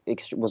Andrew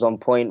was on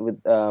point with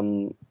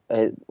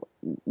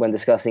when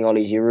discussing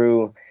Oli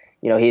Giroud.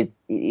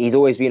 He's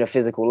always been a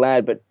physical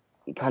lad, but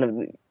kind of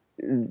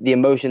the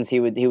emotions he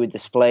would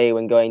display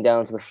when going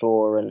down to the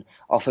floor and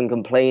often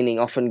complaining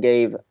often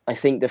gave, I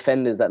think,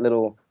 defenders that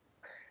little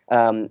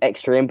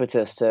extra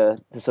impetus to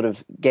sort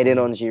of get in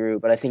on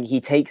Giroud. But I think he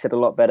takes it a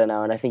lot better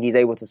now, and I think he's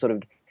able to sort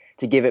of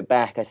to give it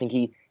back. I think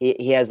he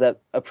has that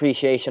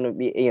appreciation of,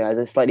 has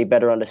a slightly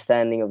better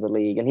understanding of the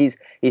league, and he's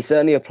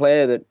certainly a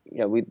player that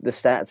the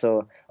stats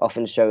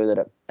often show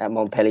that at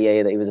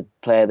Montpellier that he was a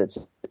player that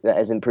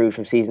has improved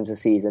from season to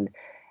season,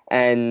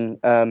 and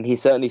he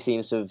certainly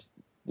seems to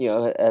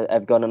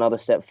have gone another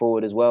step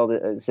forward as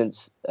well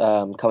since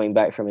coming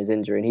back from his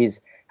injury, and he's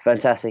a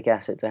fantastic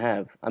asset to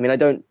have. I mean, I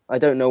don't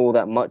know all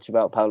that much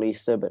about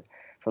Paulista, but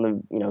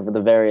from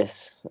the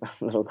various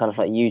little kind of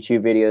like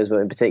YouTube videos, but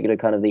in particular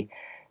kind of the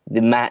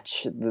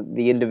match,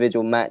 the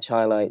individual match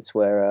highlights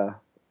where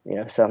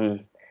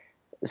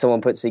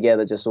someone puts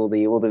together just all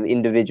the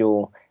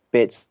individual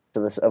bits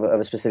of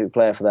a specific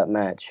player for that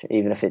match,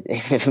 even if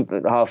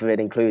half of it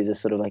includes a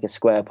sort of like a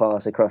square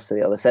pass across to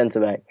the other centre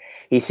back.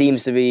 He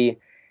seems to be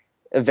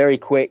a very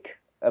quick,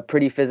 a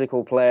pretty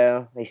physical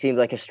player. He seems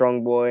like a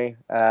strong boy,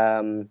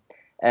 and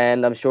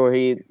I'm sure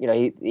he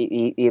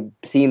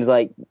seems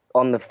like,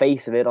 on the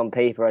face of it, on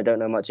paper, I don't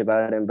know much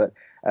about him, but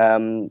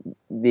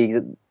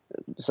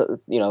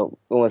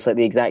almost like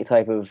the exact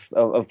type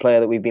of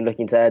player that we've been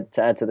looking to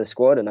add to the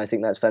squad, and I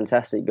think that's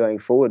fantastic going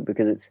forward,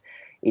 because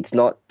it's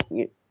not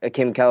a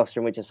Kim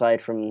Kallstrom, which,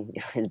 aside from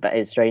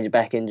his strange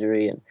back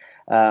injury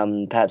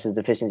and perhaps his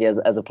deficiency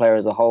as a player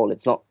as a whole,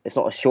 it's not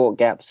a short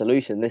gap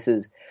solution. This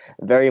is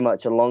very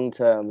much a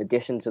long-term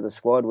addition to the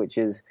squad, which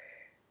is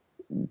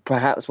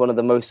perhaps one of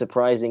the most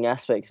surprising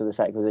aspects of this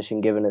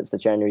acquisition, given it's the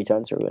January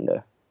transfer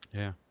window.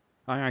 Yeah.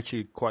 I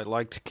actually quite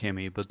liked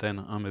Kimmy, but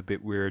then I'm a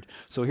bit weird.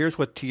 So here's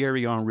what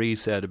Thierry Henry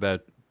said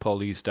about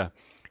Paulista.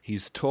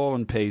 He's tall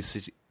and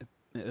pacey.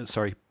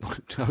 Sorry,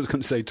 I was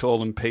going to say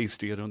tall and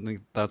pasty. I don't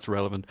think that's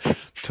relevant.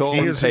 Tall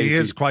and pacey. He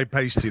is quite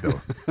pasty, though.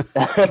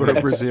 For a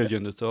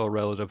Brazilian, it's all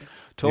relative.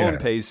 Tall and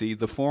pacey.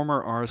 The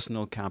former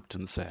Arsenal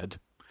captain said,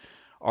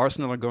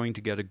 Arsenal are going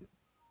to get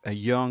a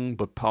young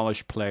but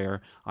polished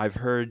player. I've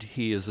heard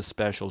he is a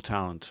special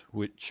talent,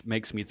 which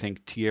makes me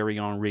think Thierry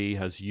Henry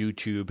has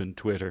YouTube and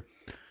Twitter.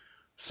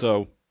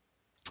 So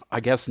I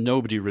guess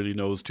nobody really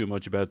knows too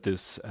much about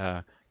this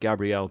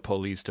Gabriel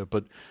Paulista.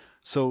 But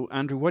so,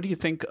 Andrew, what do you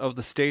think of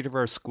the state of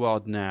our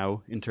squad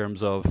now in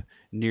terms of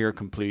near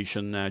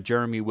completion?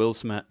 Jeremy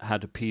Wilson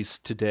had a piece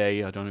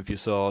today, I don't know if you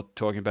saw,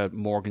 talking about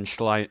Morgan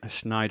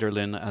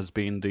Schneiderlin as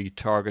being the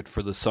target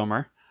for the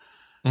summer.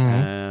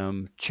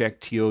 Mm-hmm. Czech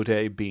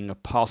Tiote being a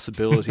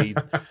possibility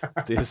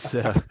this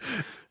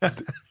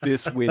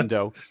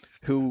window.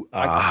 Who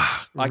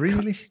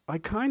really? I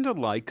kind of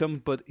like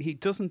him, but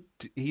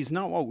he's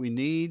not what we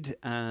need,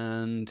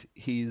 and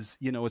he's,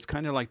 it's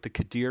kind of like the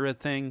Khedira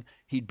thing.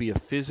 He'd be a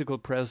physical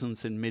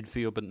presence in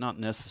midfield, but not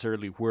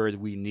necessarily where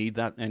we need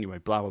that. Anyway,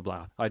 blah blah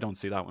blah. I don't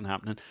see that one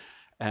happening.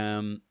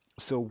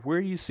 So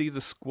where do you see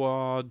the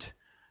squad?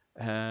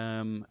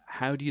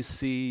 How do you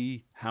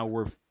see how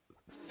we're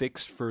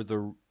fixed for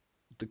the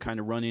kind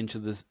of run into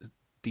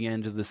the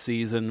end of the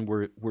season?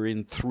 We're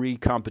in 3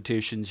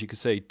 competitions. You could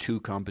say 2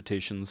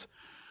 competitions,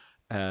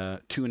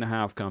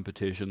 2.5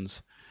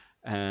 competitions.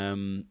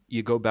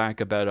 You go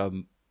back about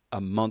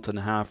a month and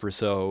a half or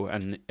so,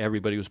 and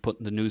everybody was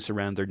putting the noose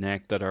around their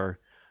neck that our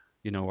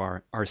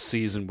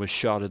season was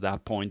shot at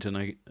that point.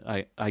 And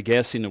I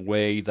guess in a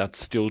way that's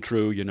still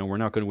true. We're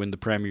not going to win the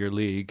Premier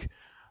League,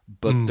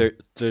 but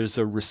there's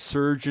a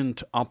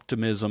resurgent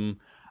optimism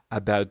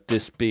about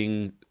this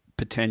being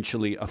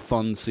potentially a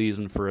fun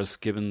season for us,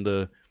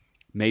 given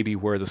maybe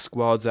where the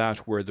squad's at,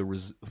 where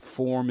the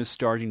form is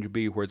starting to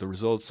be, where the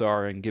results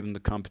are, and given the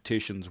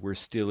competitions we're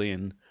still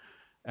in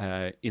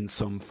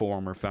some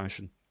form or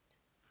fashion.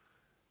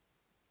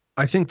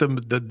 I think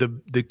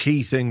the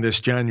key thing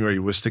this January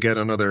was to get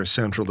another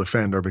central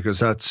defender, because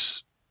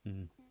that's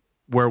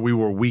where we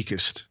were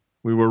weakest.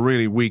 We were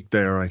really weak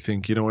there, I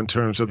think, in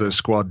terms of the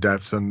squad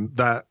depth, and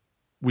that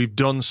we've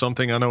done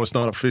something. I know it's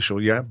not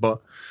official yet,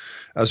 but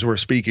as we're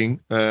speaking,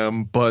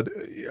 but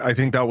I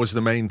think that was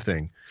the main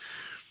thing.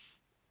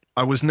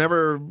 I was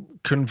never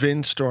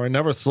convinced, or I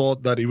never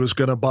thought that he was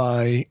going to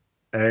buy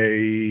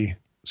a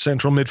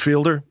central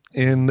midfielder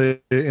in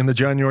the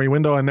January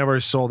window. I never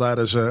saw that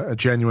as a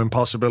genuine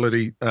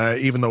possibility,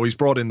 even though he's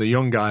brought in the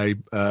young guy,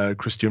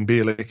 Christian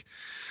Bielik,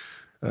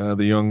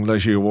 the young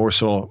Legia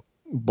Warsaw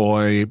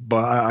boy.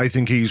 But I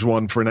think he's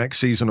one for next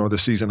season or the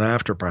season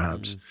after,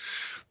 perhaps.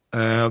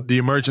 The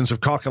emergence of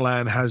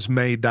Coquelin has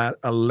made that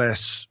a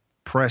less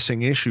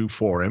pressing issue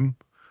for him.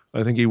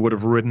 I think he would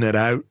have ridden it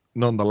out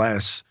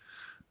nonetheless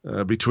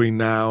between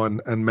now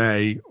and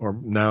May, or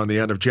now and the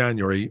end of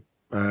January,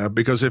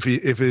 because if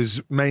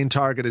his main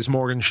target is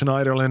Morgan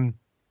Schneiderlin,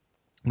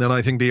 then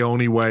I think the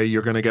only way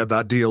you're going to get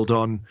that deal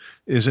done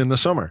is in the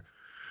summer.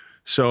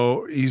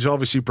 So he's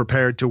obviously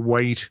prepared to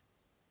wait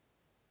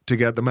to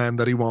get the man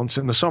that he wants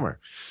in the summer.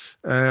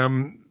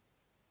 I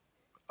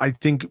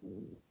think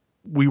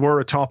we were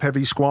a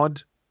top-heavy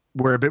squad.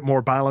 We're a bit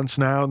more balanced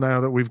now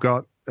that we've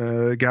got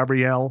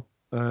Gabriel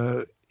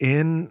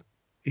in.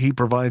 He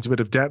provides a bit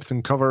of depth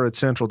and cover at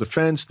central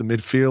defence. The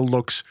midfield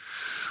looks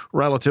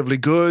relatively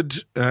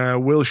good.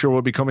 Wilshere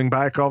will be coming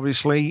back,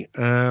 obviously.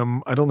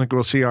 I don't think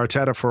we'll see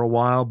Arteta for a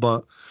while,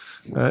 but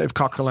if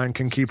Coquelin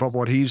can keep up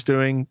what he's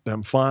doing,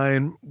 then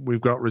fine.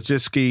 We've got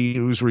Rosicky,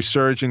 who's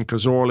resurging,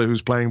 Cazorla,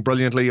 who's playing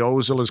brilliantly.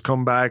 Ozil has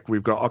come back.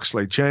 We've got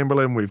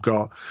Oxlade-Chamberlain. We've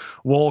got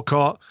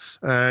Walcott.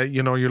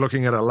 You're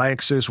looking at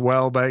Alexis,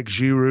 Welbeck,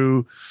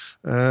 Giroud.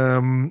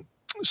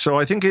 So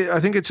I think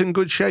it's in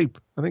good shape.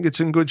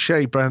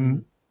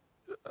 And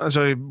as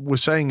I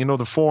was saying,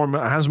 the form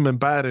hasn't been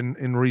bad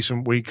in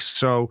recent weeks.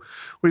 So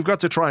we've got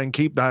to try and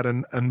keep that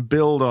and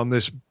build on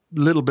this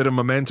little bit of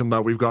momentum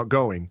that we've got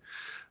going.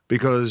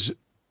 Because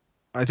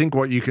I think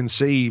what you can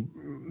see,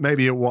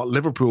 maybe at what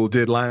Liverpool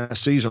did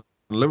last season,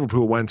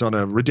 Liverpool went on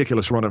a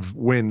ridiculous run of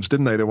wins,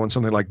 didn't they? They won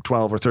something like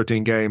 12 or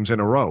 13 games in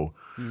a row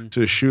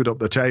to shoot up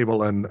the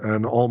table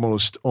and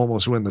almost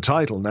win the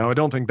title. Now, I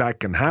don't think that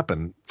can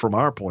happen from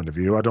our point of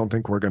view. I don't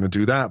think we're going to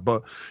do that.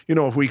 But,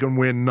 if we can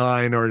win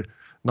 9 or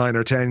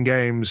 10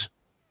 games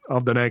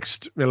of the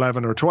next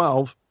 11 or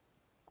 12,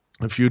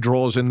 a few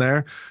draws in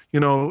there,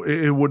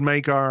 it would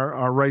make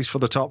our race for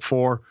the top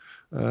 4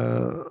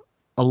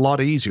 a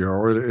lot easier,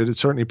 or it'd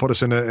certainly put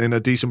us in a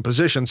decent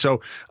position. So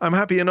I'm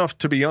happy enough,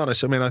 to be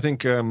honest. I mean, I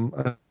think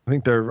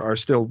there are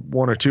still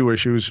 1 or 2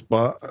 issues,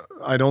 but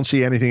I don't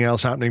see anything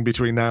else happening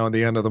between now and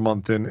the end of the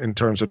month in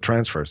terms of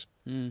transfers.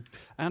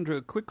 Andrew,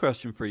 a quick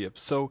question for you.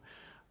 So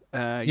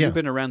you've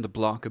been around the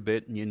block a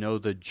bit, and you know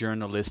the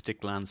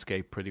journalistic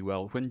landscape pretty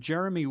well. When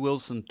Jeremy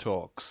Wilson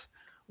talks,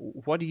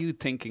 what are you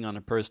thinking on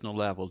a personal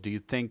level? Do you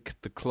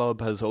think the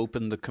club has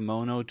opened the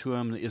kimono to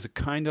him? Is it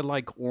kind of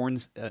like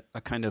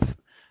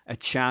a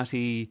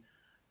chatty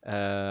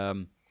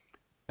David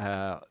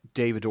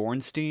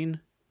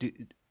Ornstein?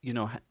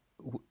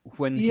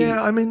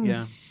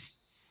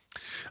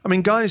 I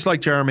mean, guys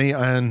like Jeremy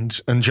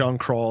and John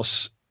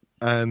Cross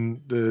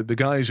and the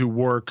guys who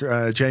work,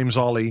 James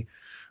Ollie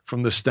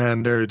from the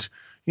Standard,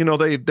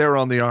 they're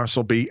on the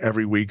Arsenal beat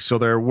every week, so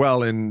they're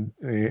well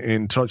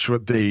in touch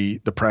with the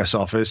press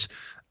office.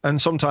 And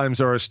sometimes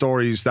there are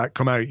stories that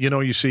come out.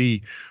 You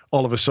see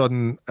all of a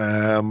sudden,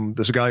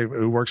 there's a guy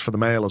who works for the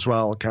Mail as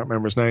well. I can't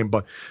remember his name,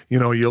 but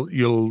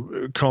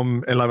you'll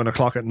come 11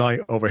 o'clock at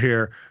night over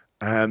here,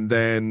 and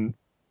then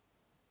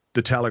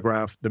the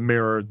Telegraph, the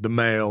Mirror, the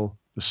Mail,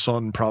 the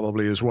Sun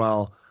probably as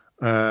well,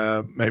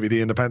 maybe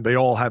the Independent, they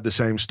all have the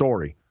same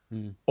story,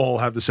 all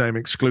have the same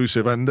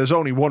exclusive. And there's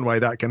only one way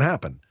that can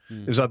happen,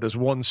 is that there's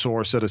one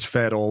source that has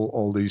fed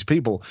all these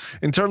people.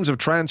 In terms of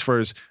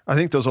transfers, I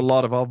think there's a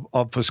lot of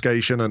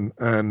obfuscation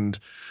and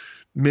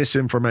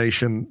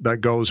misinformation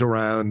that goes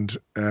around.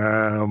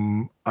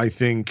 I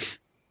think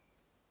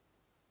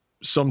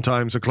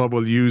sometimes a club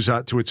will use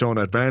that to its own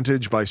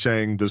advantage by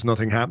saying there's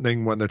nothing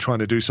happening when they're trying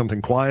to do something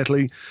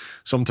quietly.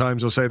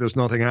 Sometimes they'll say there's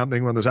nothing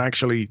happening when there's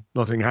actually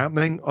nothing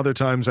happening. Other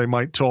times they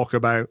might talk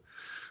about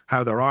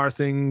how there are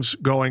things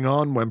going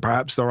on when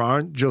perhaps there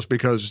aren't, just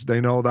because they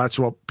know that's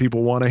what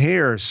people want to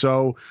hear.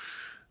 So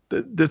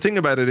the thing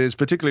about it is,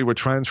 particularly with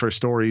transfer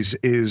stories,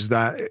 is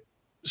that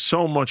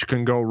so much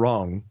can go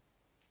wrong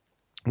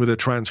with a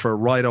transfer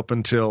right up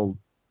until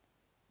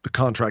the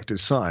contract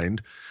is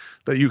signed,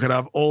 that you could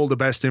have all the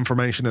best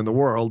information in the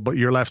world, but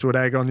you're left with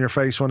egg on your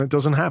face when it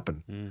doesn't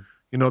happen.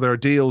 There are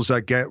deals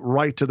that get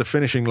right to the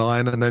finishing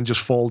line and then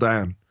just fall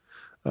down.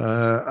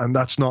 And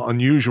that's not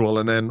unusual.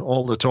 And then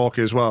all the talk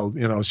is, well,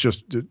 it's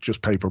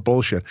just paper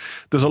bullshit.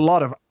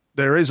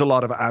 There is a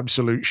lot of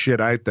absolute shit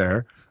out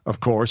there. Of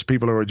course,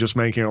 people who are just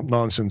making up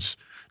nonsense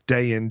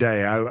day in,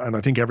 day out. And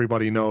I think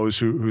everybody knows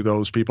who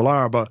those people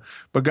are. But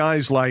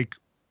guys like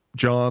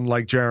John,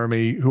 like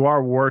Jeremy, who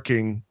are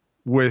working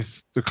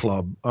with the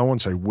club, I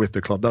won't say with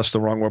the club, that's the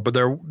wrong word, but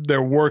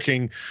they're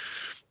working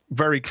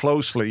very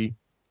closely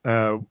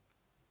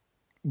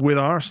with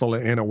Arsenal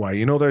in a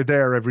way. They're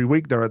there every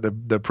week. They're at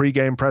the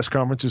pre-game press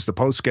conferences, the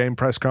post-game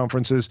press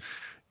conferences.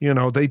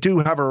 They do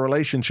have a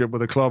relationship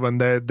with the club,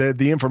 and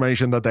the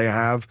information that they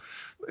have,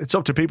 it's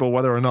up to people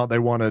whether or not they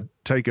want to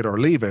take it or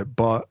leave it.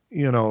 But,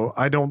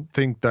 I don't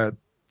think that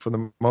for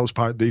the most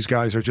part, these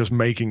guys are just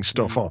making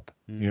stuff up,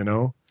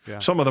 Yeah.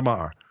 Some of them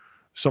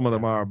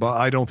are. But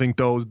I don't think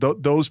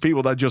those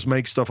people that just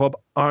make stuff up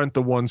aren't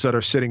the ones that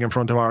are sitting in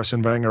front of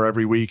Arsene Wenger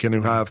every week and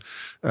who have,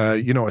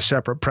 a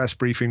separate press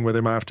briefing with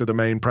him after the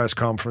main press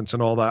conference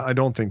and all that. I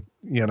don't think,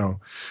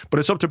 but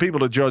it's up to people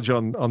to judge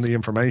on the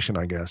information,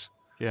 I guess.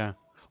 Yeah.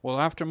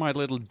 Well, after my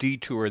little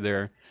detour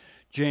there,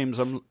 James,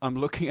 I'm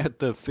looking at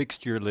the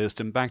fixture list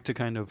and back to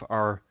kind of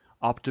our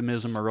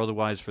optimism or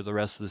otherwise for the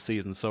rest of the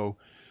season. So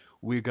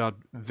we got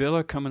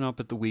Villa coming up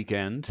at the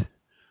weekend.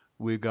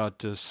 We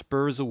got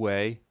Spurs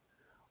away.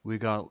 We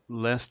got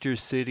Leicester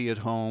City at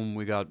home.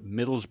 We got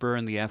Middlesbrough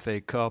in the FA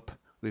Cup.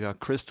 We got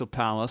Crystal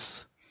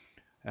Palace.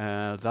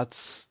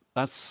 That's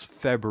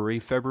February.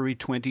 February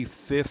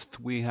 25th,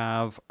 we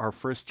have our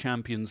first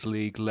Champions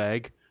League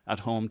leg at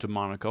home to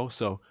Monaco.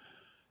 So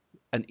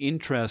an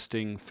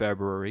interesting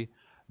February.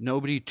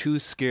 Nobody too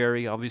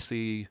scary.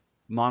 Obviously,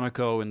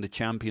 Monaco in the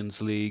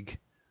Champions League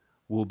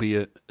will be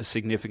a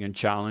significant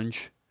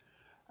challenge.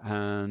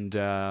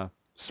 And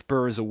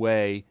Spurs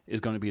away is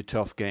going to be a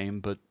tough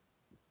game, but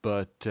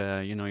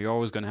you're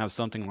always going to have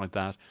something like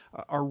that.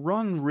 Our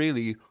run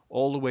really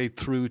all the way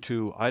through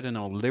to,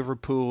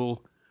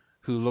 Liverpool,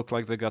 who look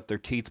like they got their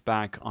teeth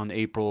back on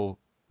April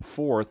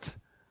 4th.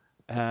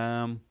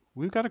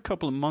 We've got a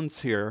couple of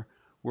months here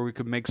where we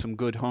could make some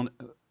good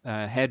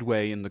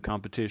headway in the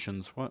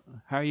competitions.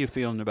 How are you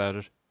feeling about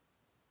it?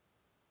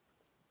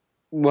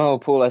 Well,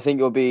 Paul, I think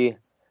you'll be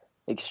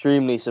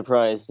extremely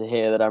surprised to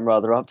hear that I'm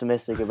rather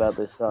optimistic about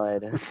this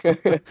side.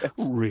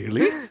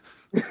 Really?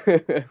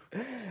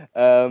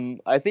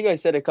 I think I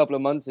said a couple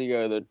of months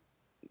ago that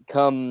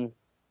come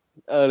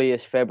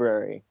early-ish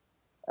February,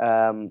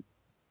 the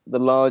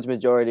large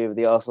majority of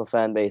the Arsenal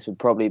fan base would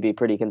probably be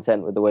pretty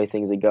content with the way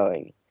things are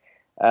going.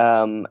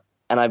 And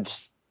I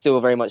still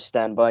very much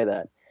stand by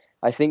that.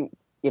 I think,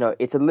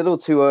 it's a little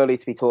too early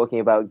to be talking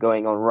about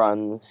going on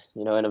runs,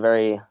 in a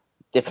very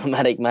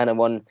diplomatic manner.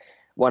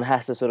 One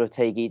has to sort of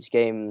take each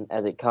game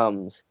as it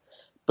comes.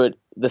 But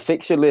the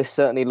fixture list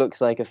certainly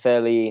looks like a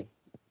fairly,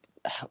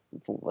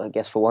 I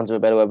guess for want of a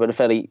better word, but a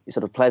fairly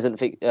sort of pleasant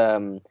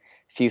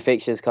few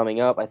fixtures coming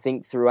up. I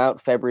think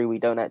throughout February we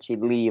don't actually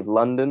leave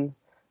London,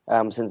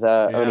 since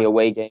our only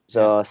away games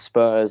are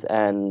Spurs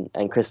and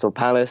Crystal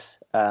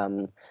Palace.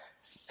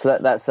 So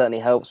that certainly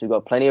helps. We've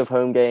got plenty of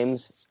home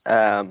games,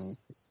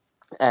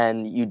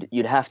 and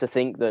you'd have to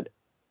think that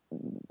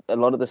a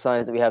lot of the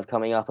signs that we have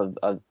coming up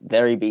are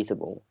very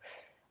beatable.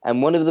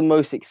 And one of the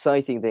most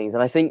exciting things,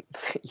 and I think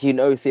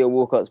Theo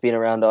Walcott's been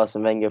around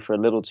Arsene Wenger for a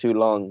little too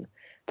long,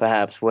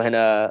 perhaps, when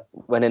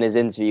in his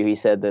interview he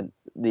said that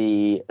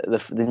the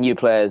new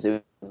players,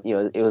 it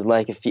was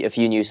like a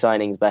few new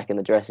signings back in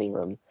the dressing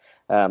room.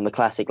 The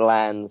classic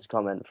Lands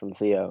comment from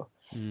Theo.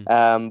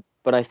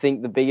 But I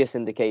think the biggest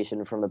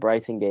indication from the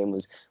Brighton game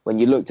was when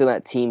you looked at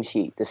that team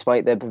sheet,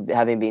 despite there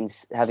having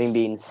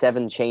been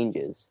 7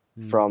 changes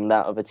from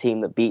that of a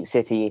team that beat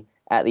City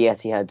at the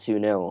Etihad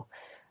 2-0.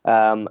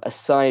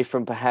 Aside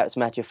from perhaps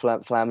Matthew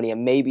Flamini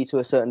and maybe to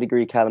a certain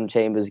degree Callum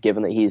Chambers,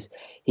 given that he's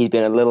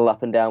been a little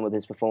up and down with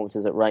his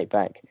performances at right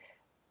back,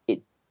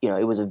 it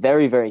was a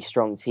very, very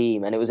strong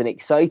team, and it was an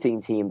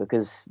exciting team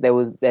because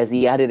there's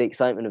the added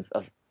excitement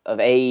of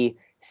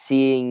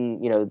seeing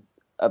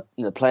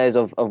the players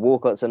of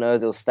Walcott's and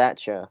Ozil's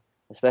stature,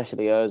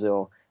 especially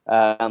Ozil,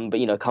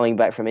 but coming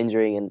back from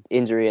injury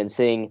and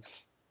seeing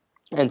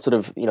and sort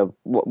of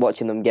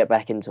watching them get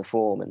back into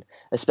form, and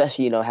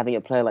especially having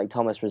a player like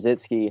Thomas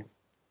Rosicky,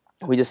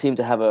 we just seem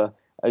to have a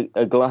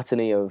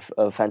gluttony of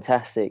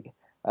fantastic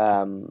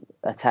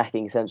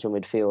attacking central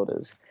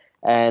midfielders,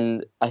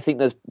 and I think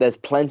there's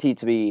plenty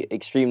to be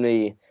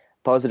extremely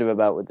positive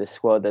about with this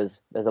squad.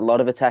 There's a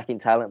lot of attacking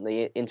talent.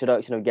 The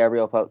introduction of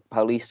Gabriel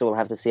Paulista, will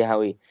have to see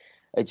how he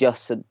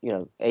adjusts to,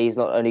 he's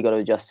not only got to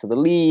adjust to the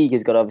league,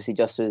 he's got to obviously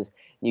adjust to his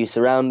new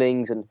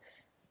surroundings, and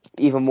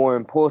even more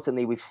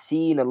importantly, we've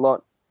seen a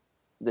lot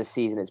this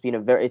season.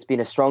 It's been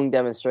a strong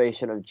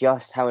demonstration of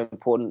just how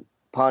important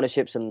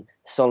partnerships and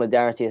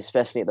solidarity,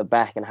 especially at the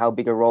back, and how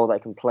big a role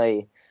that can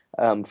play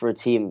for a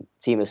team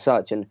as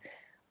such. And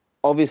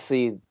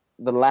obviously,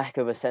 the lack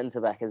of a centre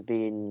back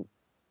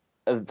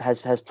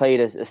has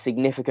played a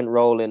significant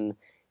role in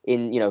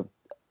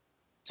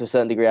to a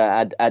certain degree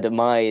our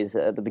demise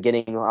at the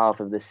beginning half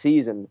of the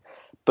season,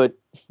 but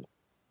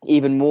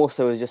even more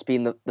so has just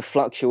been the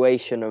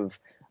fluctuation of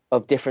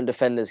different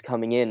defenders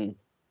coming in,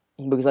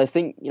 because I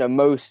think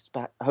most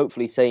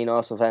hopefully sane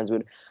Arsenal fans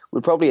would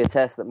probably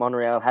attest that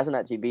Monreal hasn't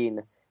actually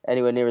been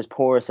anywhere near as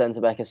poor a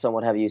centre back as some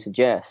would have you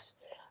suggest.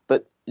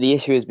 But the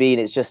issue has been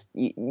it's just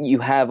you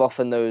have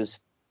often those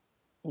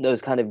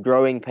kind of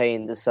growing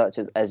pains as such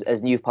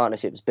as new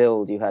partnerships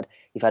build. You've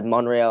had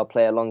Monreal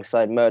play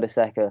alongside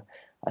Mertesacker.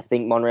 I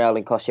think Monreal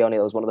and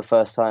Koscielny was one of the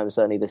first times,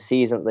 certainly this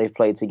season, that they've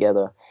played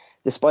together.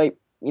 Despite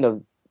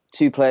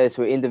two players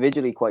who are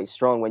individually quite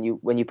strong, when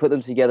you put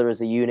them together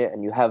as a unit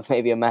and you have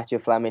maybe a Mathieu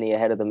Flamini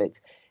ahead of them,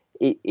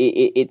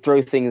 it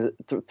throws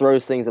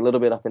things a little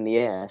bit up in the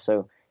air.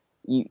 So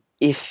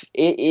if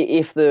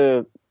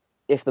the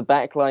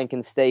back line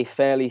can stay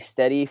fairly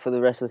steady for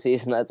the rest of the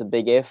season, that's a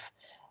big if.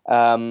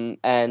 And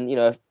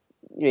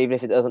even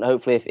if it doesn't,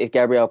 hopefully if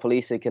Gabriel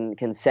Paulista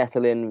can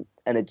settle in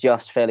and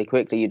adjust fairly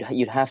quickly,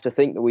 you'd have to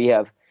think that we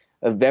have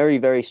a very,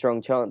 very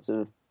strong chance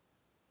of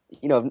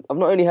not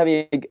only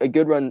having a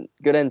good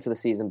end to the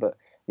season, but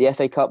the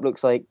FA Cup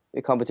looks like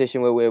a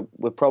competition where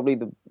we're probably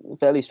the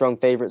fairly strong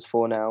favourites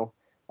for now.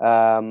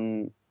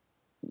 You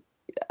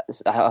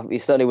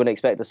certainly wouldn't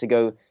expect us to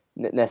go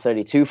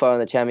necessarily too far in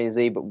the Champions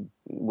League, but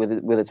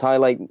with a tie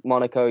like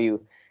Monaco,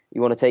 you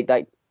want to take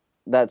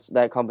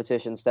that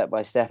competition step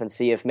by step and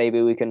see if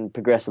maybe we can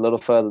progress a little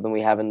further than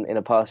we have in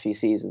the past few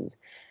seasons.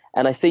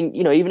 And I think,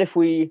 even if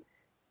we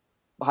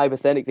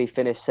hypothetically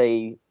finish,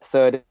 say,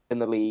 third in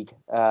the league,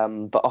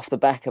 but off the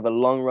back of a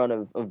long run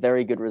of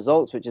very good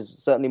results, which is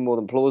certainly more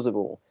than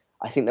plausible,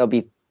 I think there'll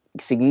be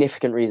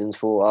significant reasons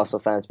for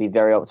Arsenal fans to be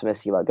very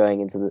optimistic about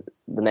going into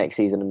the next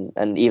season,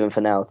 and even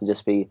for now to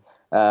just be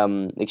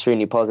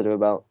extremely positive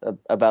about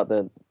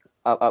the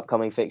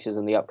upcoming fixtures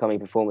and the upcoming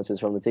performances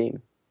from the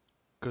team.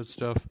 Good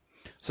stuff.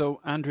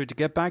 So, Andrew, to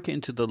get back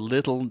into the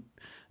little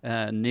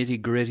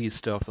nitty-gritty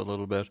stuff a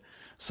little bit.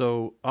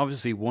 So,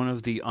 obviously, one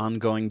of the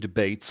ongoing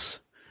debates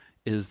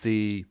is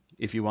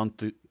if you want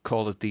to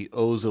call it, the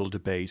Ozil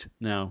debate.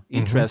 Now,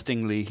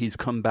 interestingly, he's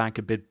come back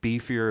a bit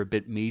beefier, a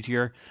bit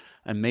meatier,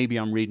 and maybe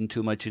I'm reading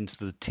too much into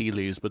the tea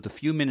leaves, but the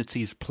few minutes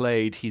he's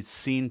played, he's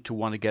seemed to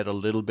want to get a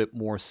little bit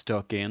more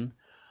stuck in.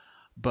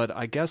 But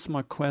I guess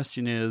my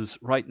question is,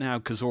 right now,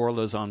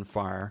 Cazorla's on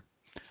fire.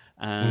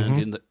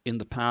 And in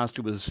the past,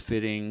 it was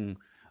fitting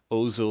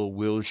Ozil,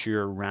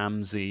 Wilshere,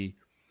 Ramsey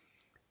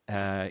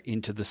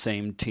into the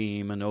same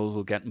team, and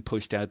Ozil getting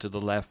pushed out to the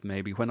left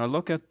maybe. When I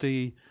look at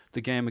the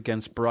game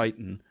against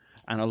Brighton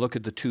and I look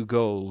at the two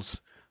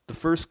goals, the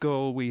first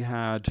goal we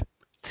had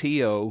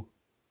Theo,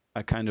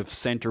 a kind of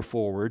centre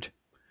forward,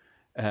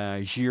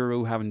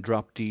 Giroud having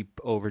dropped deep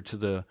over to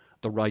the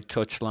right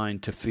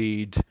touchline to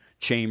feed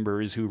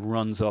Chambers, who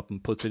runs up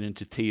and puts it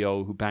into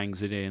Theo, who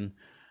bangs it in.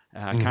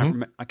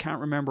 I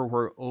can't remember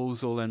where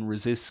Ozil and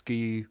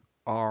Rosicky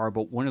are,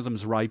 but one of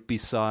them's right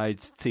beside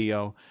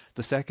Theo.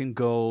 The second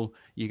goal,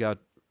 you got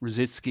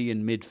Rosicky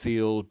in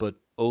midfield, but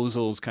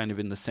Ozil's kind of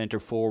in the centre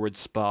forward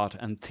spot,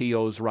 and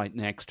Theo's right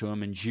next to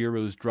him, and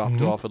Giroud's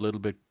dropped off a little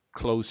bit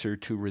closer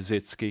to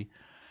Rosicky.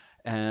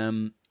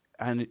 And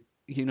it,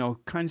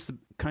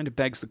 kind of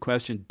begs the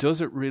question: does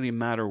it really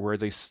matter where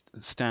they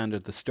stand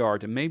at the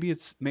start? And maybe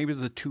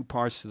there's two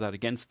parts to that.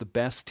 Against the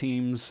best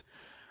teams,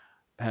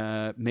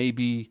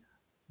 maybe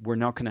we're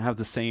not going to have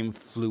the same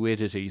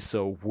fluidity.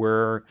 So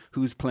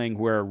who's playing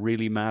where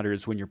really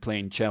matters when you're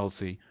playing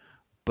Chelsea.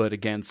 But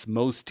against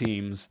most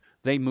teams,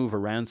 they move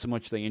around so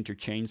much, they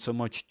interchange so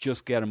much.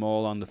 Just get them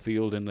all on the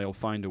field and they'll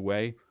find a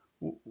way.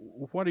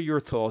 What are your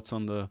thoughts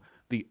on the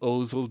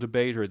Ozil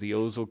debate, or the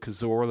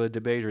Ozil-Cazorla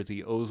debate, or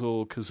the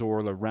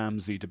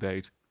Ozil-Cazorla-Ramsey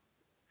debate?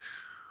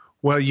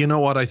 Well, you know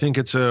what? I think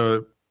it's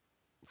a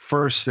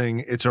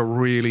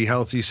really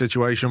healthy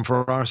situation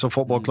for Arsenal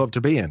Football Club to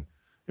be in.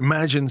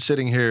 Imagine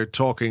sitting here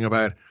talking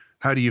about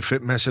how do you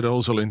fit Mesut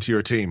Ozil into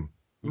your team.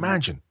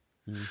 Imagine.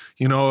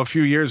 You know, a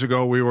few years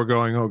ago we were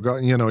going, oh God,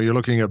 you know, you're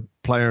looking at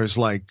players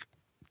like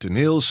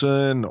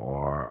Denilson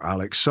or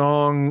Alex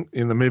Song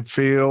in the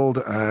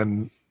midfield,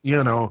 and,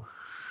 you know,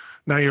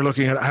 now you're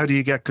looking at how do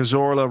you get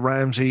Cazorla,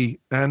 Ramsey,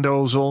 and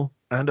Ozil,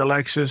 and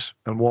Alexis,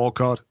 and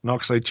Walcott, and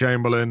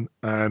Oxlade-Chamberlain,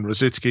 and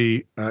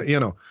Rosicky.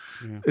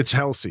 It's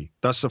healthy.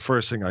 That's the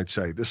first thing I'd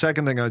say. The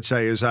second thing I'd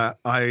say is that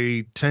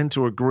I tend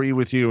to agree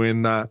with you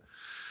in that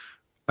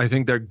I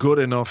think they're good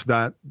enough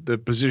that the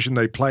position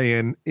they play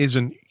in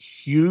isn't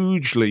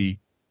hugely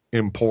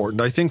important.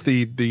 I think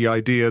the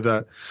idea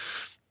that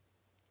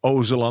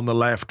Ozil on the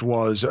left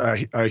was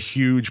a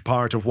huge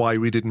part of why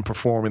we didn't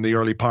perform in the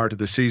early part of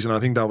the season, I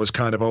think that was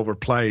kind of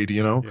overplayed,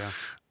 you know.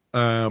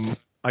 Yeah.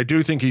 I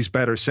do think he's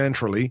better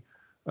centrally.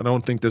 I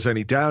don't think there's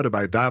any doubt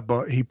about that,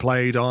 but he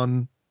played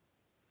on,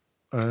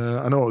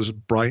 I know it was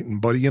Brighton,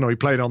 but, you know, he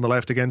played on the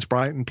left against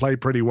Brighton, played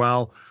pretty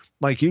well.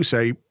 Like you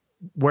say,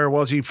 where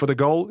was he for the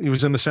goal? He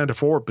was in the centre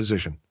forward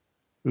position.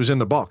 He was in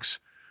the box,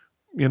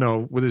 you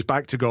know, with his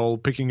back to goal,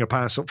 picking a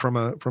pass up from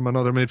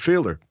another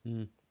midfielder.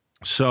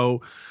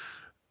 So,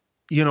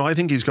 you know, I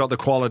think he's got the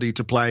quality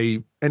to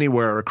play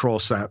anywhere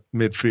across that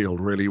midfield,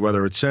 really,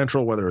 whether it's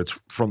central, whether it's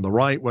from the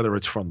right, whether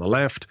it's from the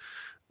left.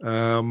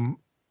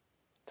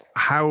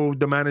 How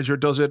the manager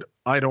does it,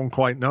 I don't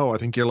quite know. I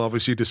think he'll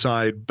obviously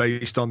decide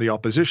based on the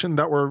opposition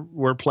that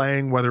we're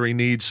playing, whether he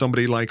needs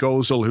somebody like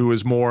Ozil, who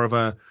is more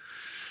of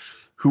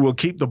who will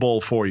keep the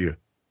ball for you.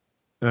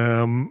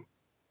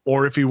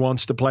 Or if he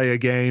wants to play a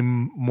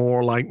game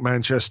more like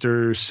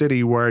Manchester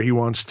City, where he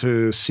wants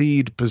to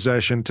cede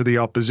possession to the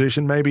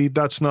opposition, maybe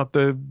that's not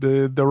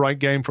the right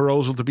game for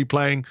Ozil to be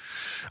playing.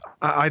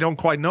 I don't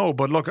quite know.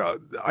 But look,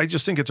 I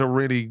just think it's a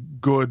really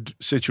good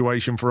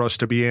situation for us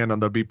to be in,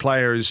 and there'll be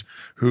players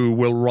who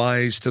will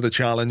rise to the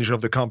challenge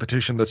of the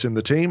competition that's in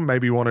the team.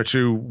 Maybe one or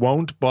two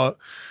won't, but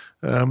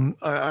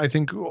I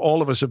think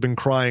all of us have been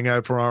crying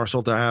out for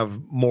Arsenal to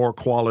have more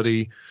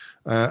quality.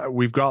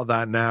 We've got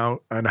that now,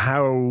 and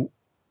how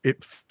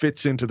it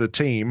fits into the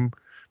team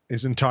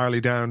is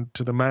entirely down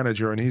to the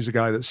manager, and he's a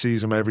guy that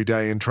sees him every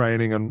day in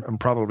training and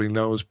probably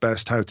knows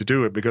best how to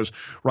do it, because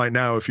right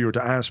now, if you were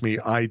to ask me,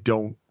 I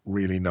don't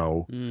really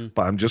know,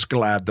 but I'm just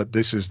glad that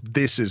this is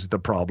the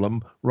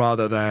problem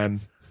rather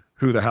than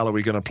who the hell are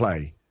we going to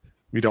play.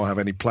 We don't have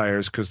any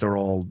players because they're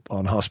all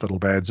on hospital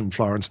beds, and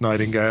Florence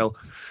Nightingale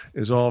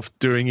is off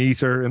doing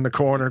ether in the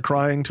corner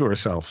crying to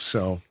herself.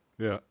 So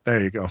yeah, there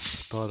you go.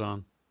 Spot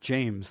on.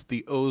 James,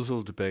 the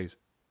Ozil debate.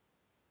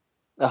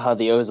 The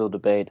Ozil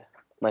debate,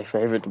 my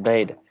favourite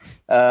debate.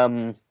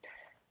 Yeah,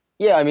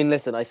 I mean,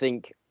 listen, I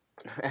think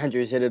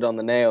Andrew's hit it on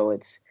the nail.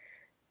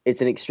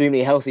 It's an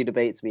extremely healthy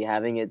debate to be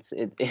having. It's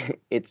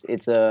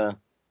a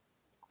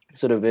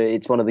sort of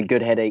it's one of the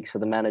good headaches for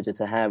the manager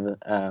to have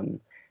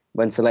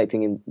when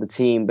selecting the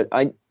team. But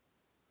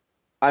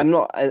I'm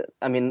not.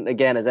 I mean,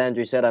 again, as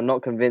Andrew said, I'm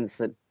not convinced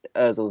that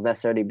Ozil's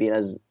necessarily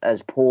been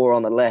as poor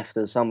on the left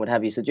as some would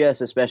have you suggest,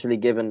 especially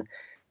given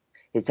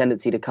his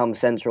tendency to come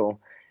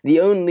central. The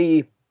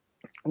only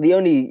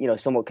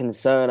somewhat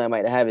concern I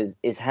might have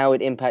is how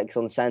it impacts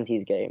on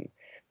Santi's game,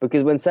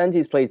 because when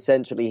Santi's played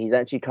centrally, he's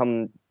actually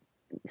come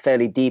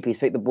fairly deep. He's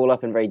picked the ball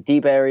up in very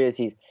deep areas.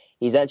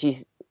 He's actually,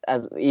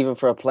 as even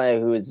for a player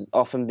who has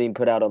often been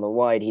put out on the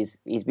wide,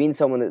 he's been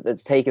someone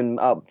that's taken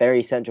up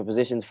very central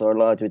positions for a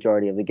large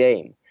majority of the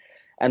game.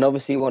 And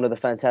obviously, one of the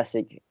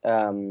fantastic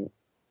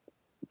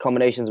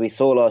combinations we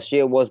saw last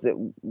year was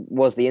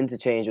the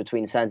interchange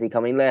between Santi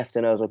coming left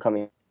and Ozil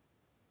coming.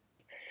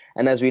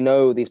 And as we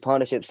know, these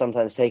partnerships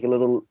sometimes take a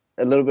little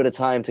bit of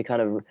time to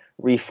kind of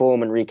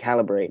reform and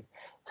recalibrate.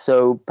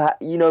 So,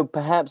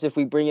 perhaps if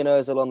we bring in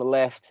Ozil on the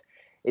left,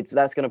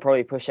 that's going to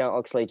probably push out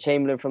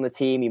Oxlade-Chamberlain from the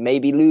team. You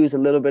maybe lose a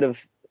little bit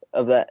of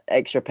that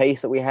extra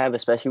pace that we have,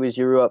 especially with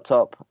Giroud up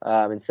top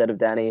instead of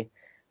Danny.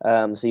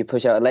 So you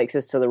push out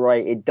Alexis to the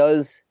right. It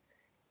does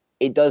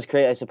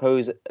create, I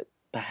suppose,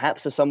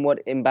 perhaps a somewhat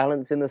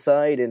imbalance in the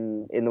side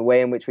in the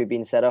way in which we've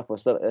been set up, or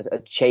a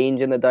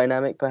change in the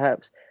dynamic,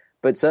 perhaps.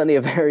 But certainly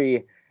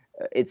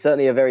it's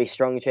certainly a very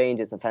strong change.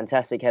 It's a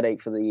fantastic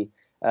headache for the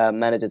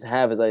manager to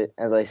have,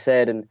 as I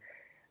said, and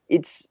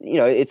it's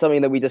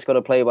something that we just got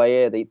to play by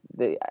ear. The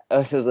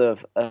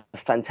Ozil's a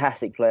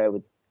fantastic player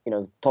with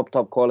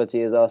top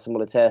quality, as Arsene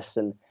will attest,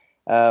 and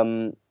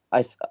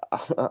I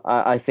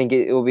think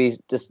it will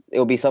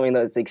be something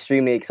that's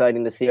extremely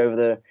exciting to see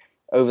over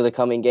the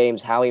coming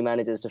games, how he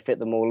manages to fit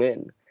them all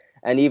in.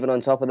 And even on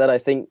top of that, I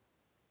think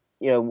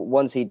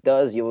once he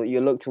does,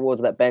 you look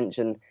towards that bench,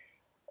 and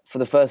for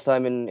the first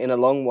time in a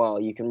long while,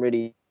 you can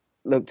really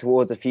look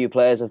towards a few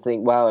players and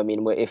think, wow, I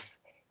mean,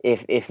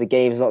 if the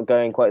game's not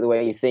going quite the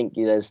way you think,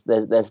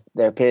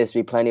 there appears to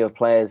be plenty of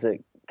players that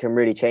can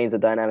really change the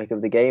dynamic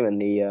of the game and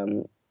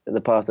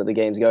the path that the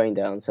game's going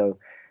down. So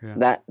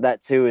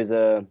that too is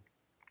a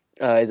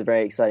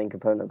very exciting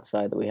component of the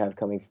side that we have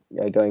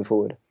going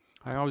forward.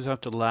 I always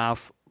have to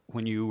laugh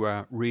when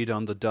you read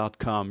on the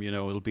 .com,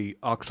 it'll be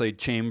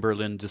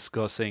Oxlade-Chamberlain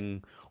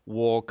discussing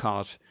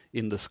Walcott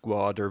in the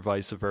squad or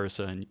vice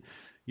versa, and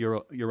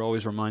you're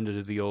always reminded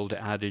of the old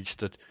adage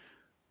that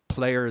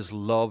players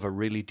love a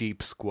really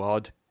deep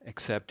squad,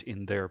 except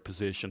in their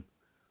position.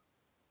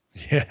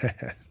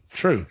 Yeah,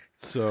 true.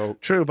 So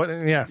true, but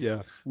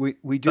yeah, we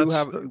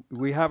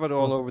have it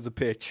all over the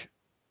pitch.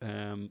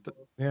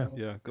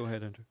 Yeah. Go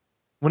ahead, Andrew.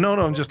 Well, no,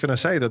 I'm just going to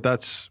say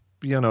that's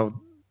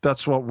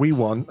that's what we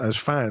want as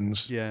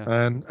fans. Yeah,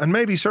 and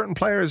maybe certain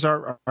players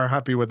are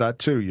happy with that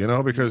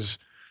too. Because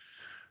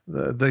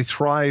they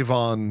thrive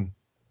on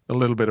a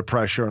little bit of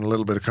pressure and a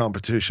little bit of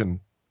competition.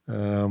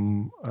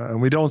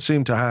 And we don't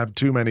seem to have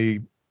too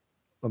many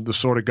of the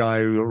sort of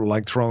guy who are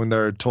like throwing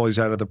their toys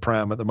out of the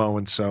pram at the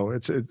moment. So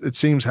it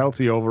seems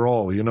healthy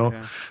overall.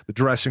 The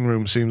dressing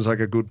room seems like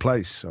a good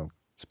place. So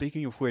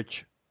speaking of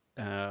which,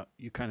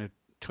 you kind of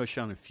touched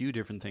on a few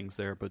different things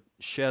there, but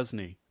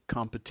Szczesny,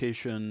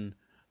 competition,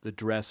 the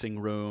dressing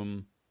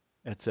room,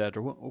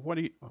 etc.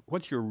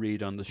 What's your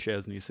read on the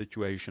Szczesny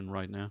situation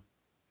right now?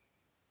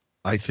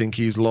 I think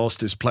he's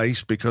lost his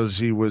place because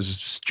he was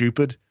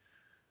stupid.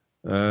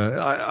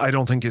 I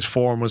don't think his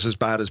form was as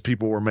bad as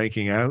people were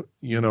making out.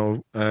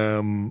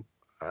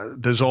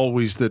 There's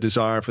always the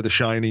desire for the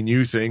shiny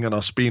new thing, and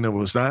Ospina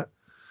was that.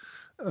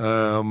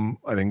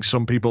 I think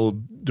some people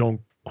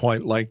don't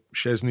quite like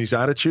Szczesny's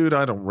attitude.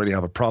 I don't really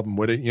have a problem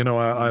with it.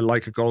 I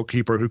like a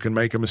goalkeeper who can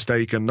make a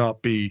mistake and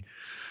not be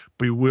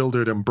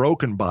bewildered and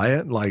broken by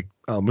it, like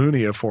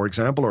Almunia, for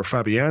example, or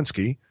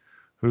Fabianski,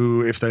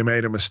 who, if they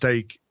made a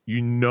mistake,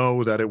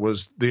 that it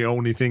was the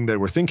only thing they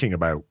were thinking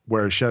about,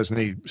 whereas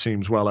Szczesny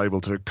seems well able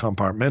to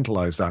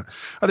compartmentalize that.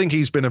 I think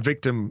he's been a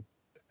victim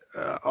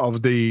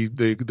of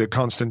the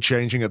constant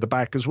changing at the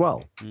back as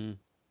well.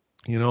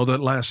 That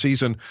last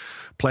season,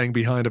 playing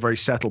behind a very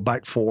settled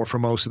back four for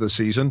most of the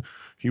season,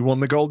 he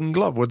won the Golden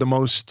Glove with the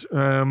most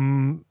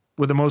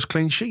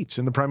clean sheets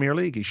in the Premier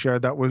League. He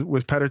shared that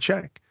with Petr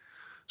Cech.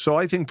 So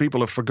I think people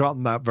have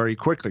forgotten that very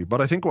quickly.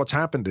 But I think what's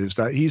happened is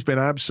that he's been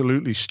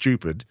absolutely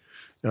stupid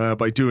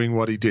by doing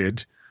what he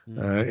did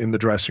in the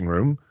dressing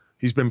room.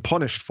 He's been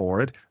punished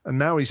for it. And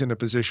now he's in a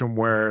position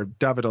where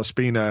David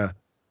Ospina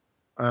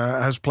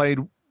has played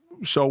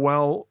so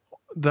well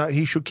that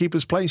he should keep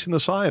his place in the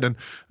side. And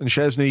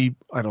Szczesny,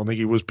 I don't think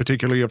he was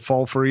particularly at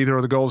fault for either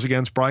of the goals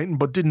against Brighton,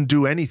 but didn't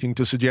do anything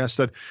to suggest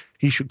that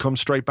he should come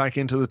straight back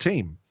into the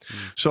team.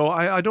 So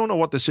I don't know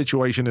what the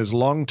situation is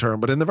long term,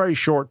 but in the very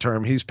short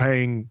term, he's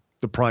paying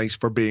the price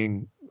for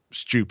being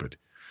stupid.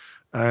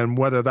 And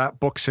whether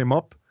that books him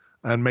up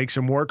and makes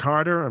him work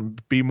harder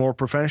and be more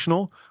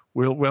professional,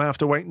 we'll have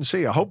to wait and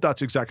see. I hope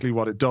that's exactly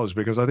what it does,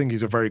 because I think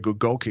he's a very good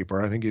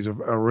goalkeeper. I think he's a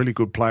really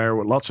good player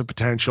with lots of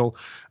potential,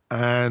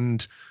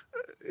 and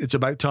it's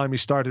about time he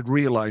started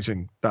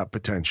realizing that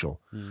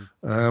potential.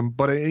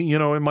 But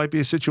it might be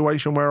a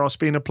situation where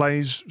Ospina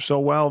plays so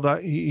well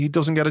that he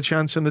doesn't get a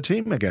chance in the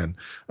team again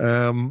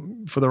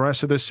for the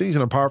rest of this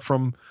season, apart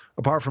from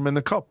in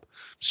the cup.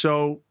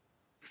 So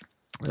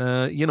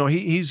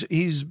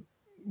he's.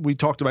 We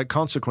talked about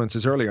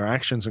consequences earlier,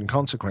 actions and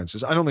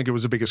consequences. I don't think it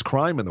was the biggest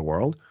crime in the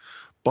world,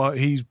 but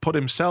he's put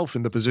himself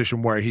in the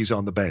position where he's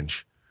on the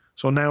bench.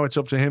 So now it's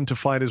up to him to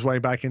fight his way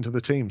back into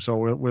the team.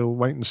 So we'll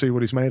wait and see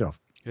what he's made of.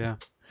 Yeah.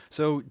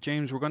 So,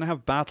 James, we're going to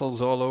have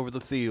battles all over the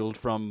field,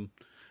 from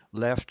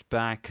left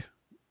back,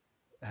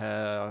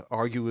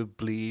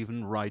 arguably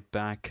even right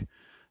back.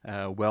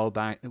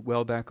 Welbeck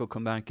will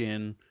come back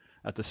in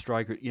at the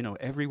striker,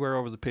 everywhere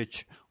over the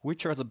pitch.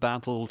 Which are the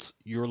battles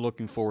you're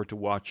looking forward to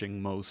watching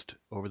most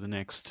over the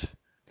next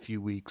few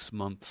weeks,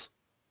 months?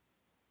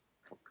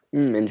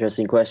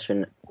 Interesting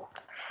question.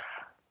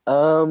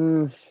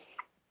 I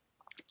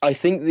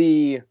think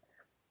the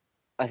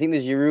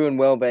Giroud and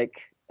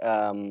Welbeck,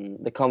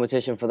 the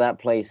competition for that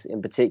place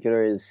in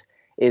particular is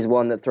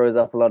one that throws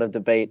up a lot of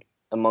debate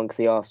amongst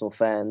the Arsenal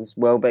fans.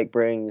 Welbeck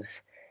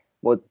brings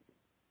what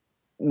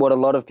a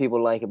lot of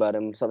people like about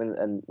him,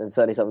 and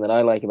certainly something that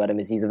I like about him,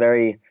 is he's a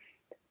very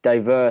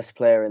diverse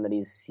player in that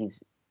he's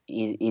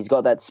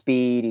got that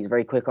speed. He's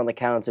very quick on the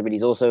counter, but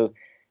he's also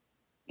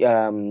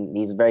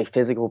he's a very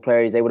physical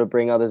player. He's able to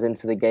bring others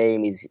into the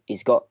game. He's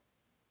got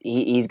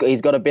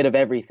a bit of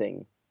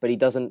everything, but he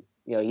doesn't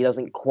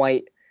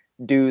quite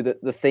do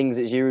the things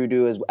that Giroud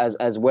do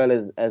as well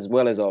as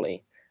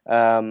Ollie.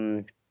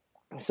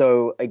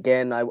 So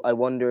again, I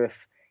wonder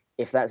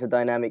if that's a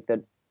dynamic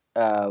that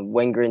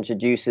Wenger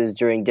introduces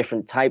during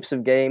different types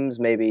of games.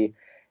 Maybe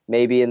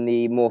in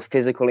the more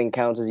physical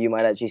encounters, you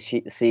might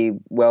actually see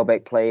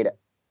Welbeck played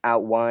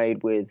out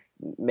wide with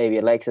maybe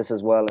Alexis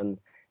as well, and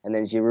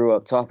then Giroud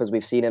up top, as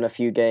we've seen in a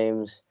few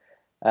games.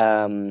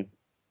 And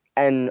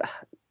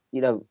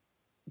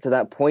to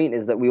that point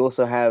is that we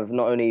also have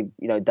not only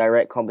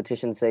direct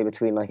competition, say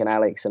between like an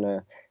Alex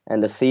and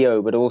a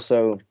Theo, but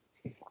also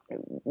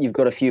you've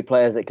got a few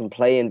players that can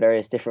play in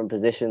various different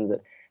positions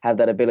that have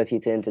that ability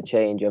to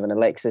interchange. You have an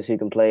Alexis who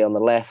can play on the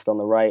left, on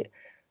the right,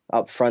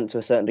 up front to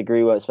a certain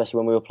degree, especially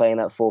when we were playing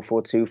that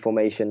 4-4-2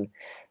 formation.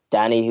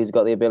 Danny, who's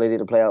got the ability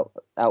to play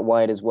out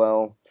wide as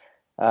well.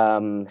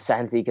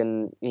 Santi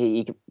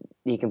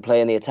he can play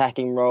in the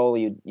attacking role.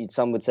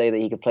 Some would say that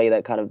he could play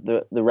that kind of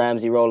the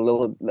Ramsey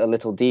role a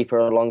little deeper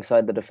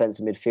alongside the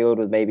defensive midfield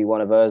with maybe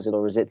one of Ozil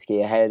or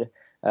Rosicky ahead,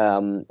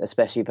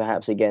 especially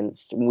perhaps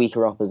against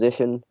weaker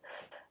opposition.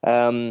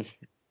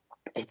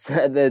 It's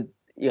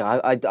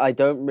I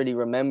don't really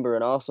remember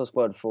an Arsenal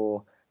squad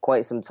for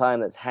quite some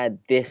time that's had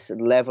this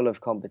level of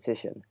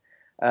competition,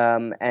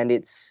 and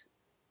it's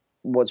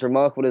what's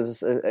remarkable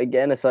is,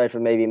 again, aside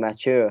from maybe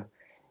Mathieu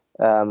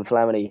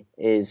Flamini,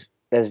 is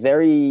there's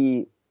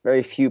very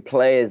very few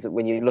players that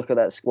when you look at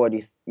that squad,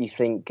 you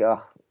think,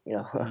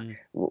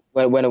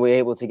 when are we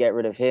able to get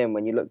rid of him?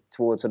 When you look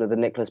towards sort of the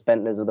Nicholas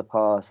Bentners of the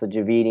past, the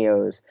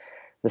Jovinios,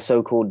 the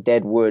so-called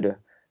dead wood,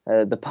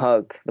 the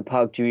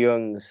Park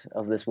Ju-youngs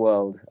of this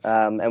world,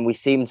 and we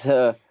seem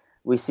to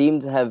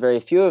have very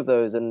few of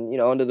those. And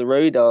under the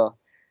radar,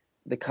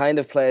 the kind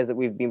of players that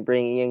we've been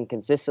bringing in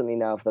consistently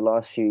now for the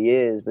last few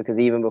years, because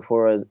even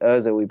before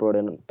Ozil, we brought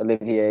in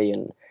Olivier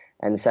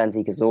and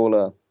Santi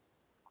Cazorla,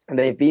 and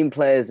they've been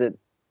players that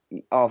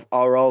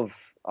are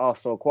of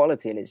Arsenal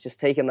quality, and it's just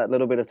taken that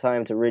little bit of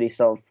time to really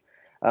start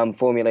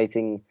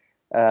formulating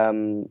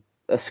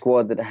a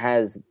squad that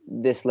has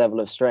this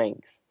level of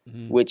strength,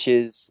 which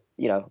is,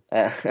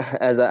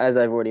 as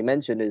I've already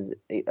mentioned, is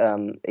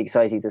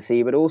exciting to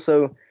see. But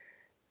also,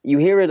 you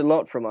hear it a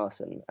lot from us,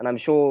 and I'm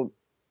sure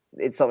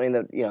it's something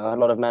that a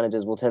lot of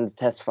managers will tend to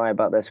testify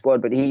about their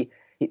squad. But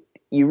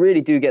you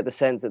really do get the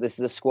sense that this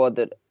is a squad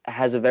that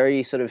has a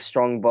very sort of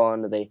strong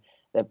bond.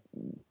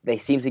 They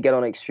seem to get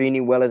on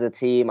extremely well as a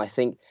team. I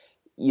think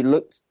you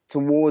look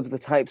towards the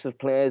types of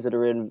players that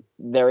are in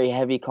very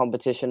heavy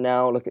competition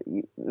now. Look at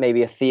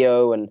maybe a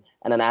Theo and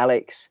an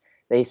Alex.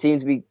 They seem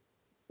to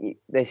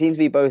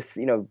be both,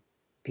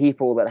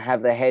 people that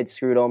have their heads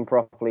screwed on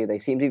properly. They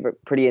seem to be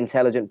pretty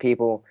intelligent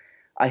people.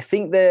 I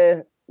think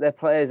they're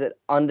players that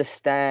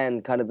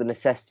understand kind of the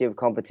necessity of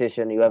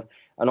competition. You have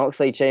an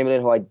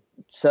Oxlade-Chamberlain, who I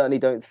certainly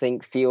don't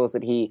think feels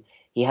that he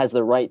has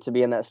the right to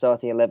be in that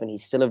starting 11.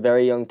 He's still a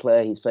very young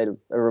player. He's played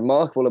a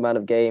remarkable amount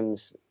of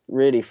games,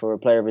 really, for a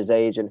player of his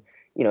age. And,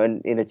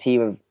 in a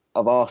team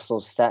of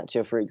Arsenal's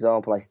stature, for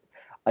example,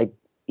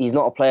 he's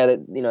not a player that,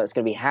 is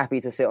going to be happy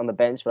to sit on the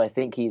bench, but I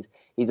think he's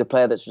a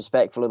player that's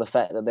respectful of the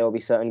fact that there will be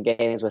certain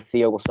games where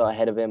Theo will start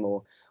ahead of him,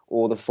 or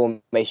the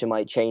formation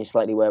might change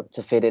slightly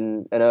to fit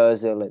in an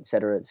Ozil, et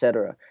cetera, et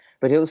cetera.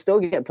 But he'll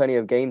still get plenty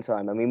of game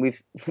time. I mean,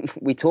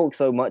 we talk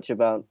so much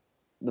about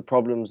the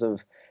problems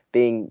of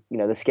being, the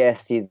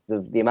scarcities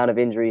of the amount of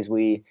injuries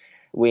we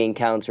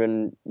encounter,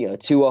 and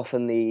too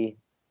often the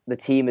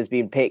team has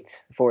been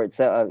picked for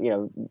itself.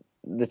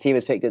 The team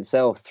has picked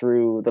itself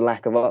through the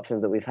lack of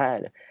options that we've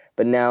had.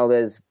 But now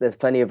there's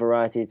plenty of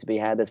variety to be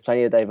had. There's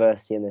plenty of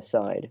diversity in this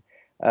side,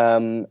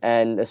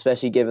 and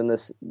especially given the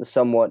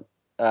somewhat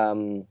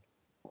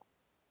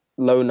low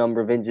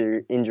number of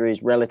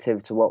injuries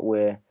relative to what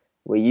we're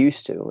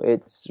used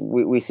to,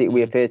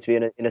 we appear to be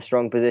in a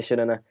strong position,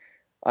 and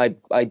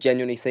I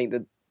genuinely think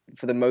that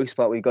for the most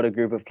part we've got a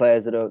group of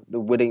players that are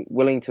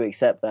willing to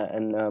accept that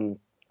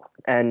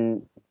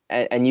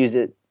and use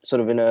it sort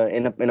of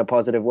in a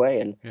positive way,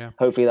 and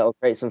hopefully that will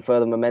create some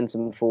further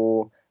momentum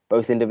for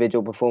both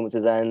individual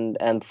performances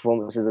and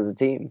performances as a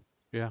team.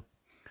 Yeah,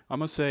 I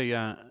must say,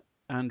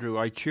 Andrew,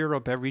 I cheer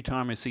up every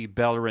time I see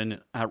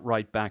Bellerin at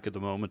right back at the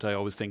moment. I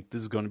always think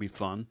this is going to be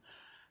fun.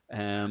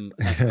 And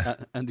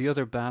the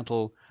other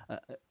battle,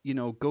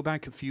 go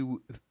back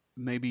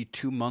maybe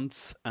 2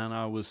 months, and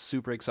I was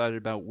super excited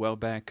about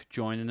Welbeck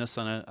joining us,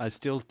 and I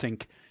still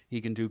think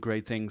he can do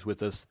great things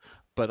with us.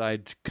 But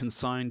I'd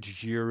consigned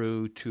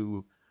Giroud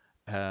to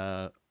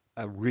a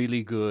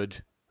really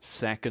good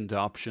second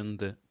option,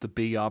 the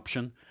B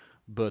option.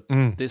 But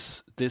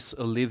this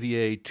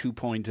Olivier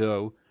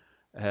 2.0,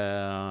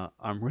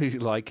 I'm really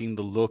liking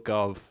the look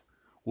of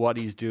what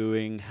he's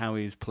doing, how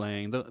he's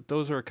playing.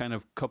 Those are kind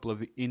of a couple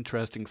of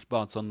interesting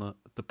spots on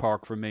the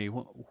park for me.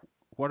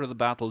 What are the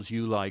battles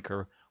you like,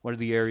 or what are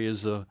the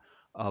areas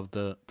of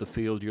the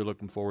field you're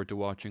looking forward to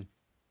watching?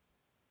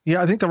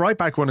 Yeah, I think the right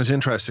back one is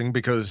interesting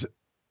because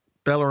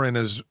Bellerin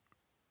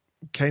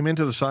came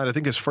into the side. I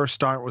think his first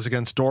start was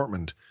against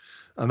Dortmund,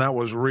 and that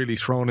was really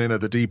thrown in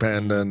at the deep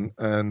end,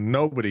 and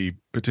nobody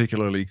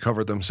particularly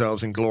covered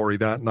themselves in glory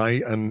that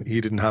night, and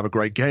he didn't have a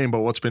great game. But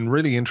what's been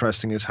really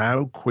interesting is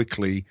how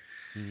quickly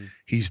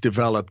he's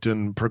developed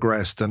and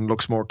progressed and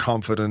looks more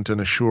confident and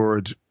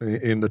assured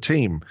in the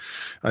team.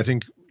 I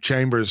think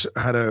Chambers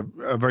had a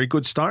very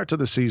good start to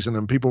the season,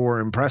 and people were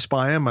impressed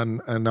by him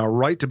and are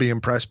right to be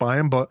impressed by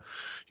him. But,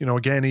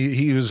 again,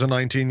 he was a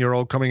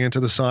 19-year-old coming into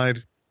the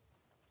side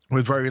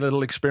with very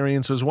little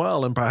experience as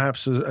well, and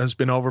perhaps has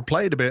been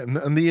overplayed a bit.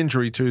 And the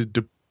injury to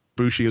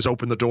Debuchy has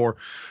opened the door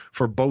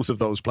for both of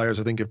those players.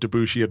 I think if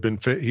Debuchy had been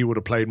fit, he would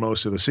have played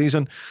most of the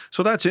season.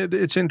 So that's it.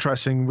 It's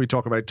interesting. We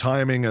talk about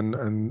timing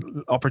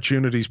and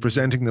opportunities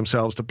presenting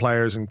themselves to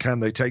players, and can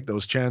they take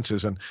those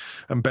chances?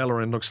 And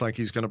Bellerin looks like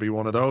he's going to be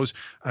one of those.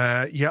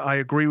 I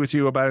agree with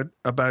you about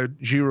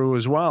Giroud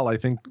as well. I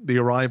think the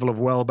arrival of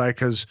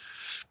Welbeck has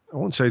I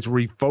won't say it's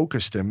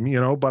refocused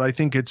him, but I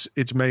think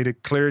it's made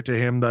it clear to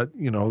him that,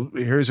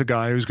 here's a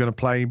guy who's going to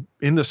play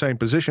in the same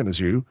position as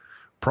you,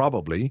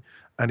 probably,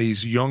 and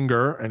he's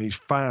younger and he's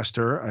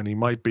faster and he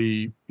might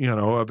be,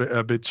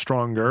 a bit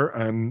stronger.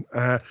 And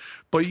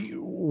but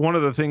one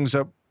of the things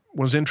that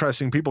was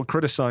interesting, people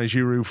criticize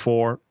Giroud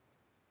for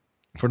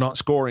not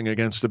scoring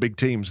against the big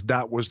teams.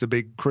 That was the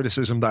big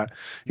criticism, that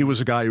he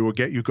was a guy who would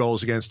get you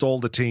goals against all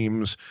the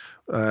teams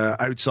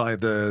outside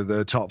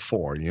the top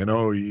four.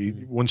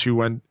 Once you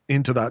went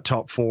into that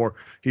top four,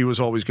 he was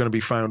always going to be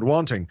found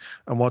wanting.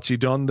 And what's he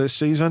done this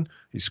season?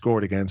 He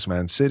scored against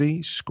Man City,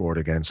 he scored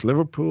against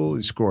Liverpool,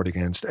 he scored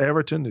against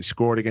Everton, he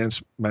scored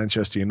against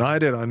Manchester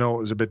United. I know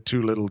it was a bit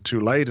too little too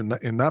late in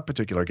that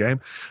particular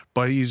game,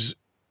 but he's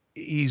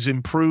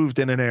improved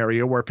in an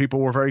area where people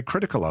were very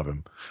critical of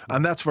him.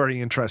 And that's very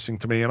interesting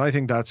to me. And I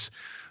think that's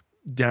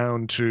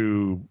down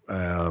to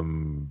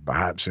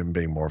perhaps him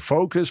being more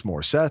focused,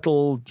 more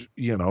settled.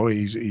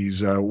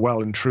 He's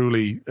well and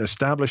truly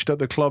established at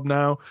the club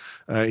now.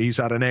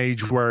 He's at an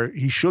age where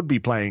he should be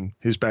playing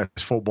his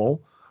best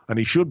football and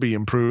he should be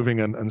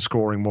improving and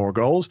scoring more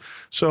goals.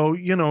 So,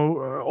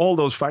 all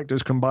those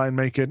factors combined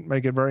make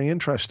it very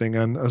interesting.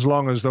 And as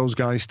long as those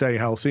guys stay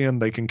healthy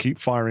and they can keep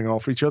firing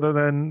off each other,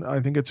 then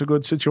I think it's a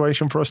good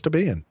situation for us to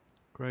be in.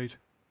 Great.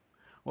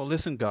 Well,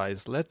 listen,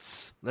 guys,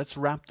 let's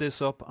wrap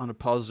this up on a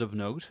positive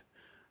note.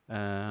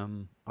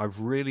 I've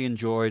really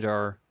enjoyed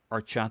our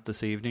chat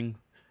this evening.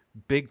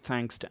 Big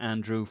thanks to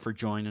Andrew for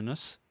joining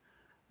us.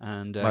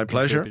 And my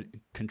pleasure.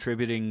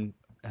 Contributing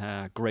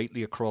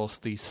greatly across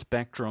the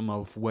spectrum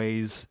of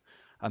ways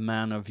a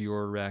man of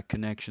your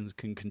connections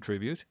can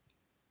contribute.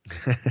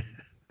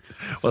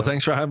 Well,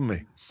 thanks for having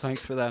me.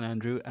 Thanks for that,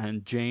 Andrew.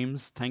 And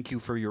James, thank you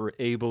for your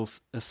able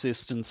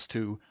assistance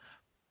to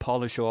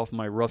polish off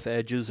my rough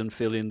edges and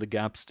fill in the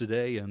gaps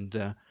today.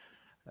 And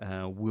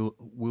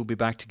we'll be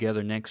back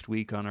together next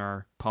week on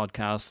our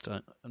podcast.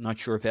 I'm not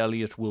sure if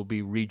Elliot will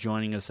be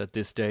rejoining us at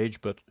this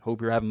stage, but hope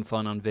you're having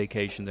fun on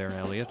vacation there,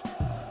 Elliot.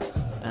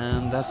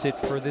 And that's it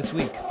for this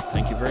week.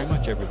 Thank you very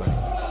much, everybody.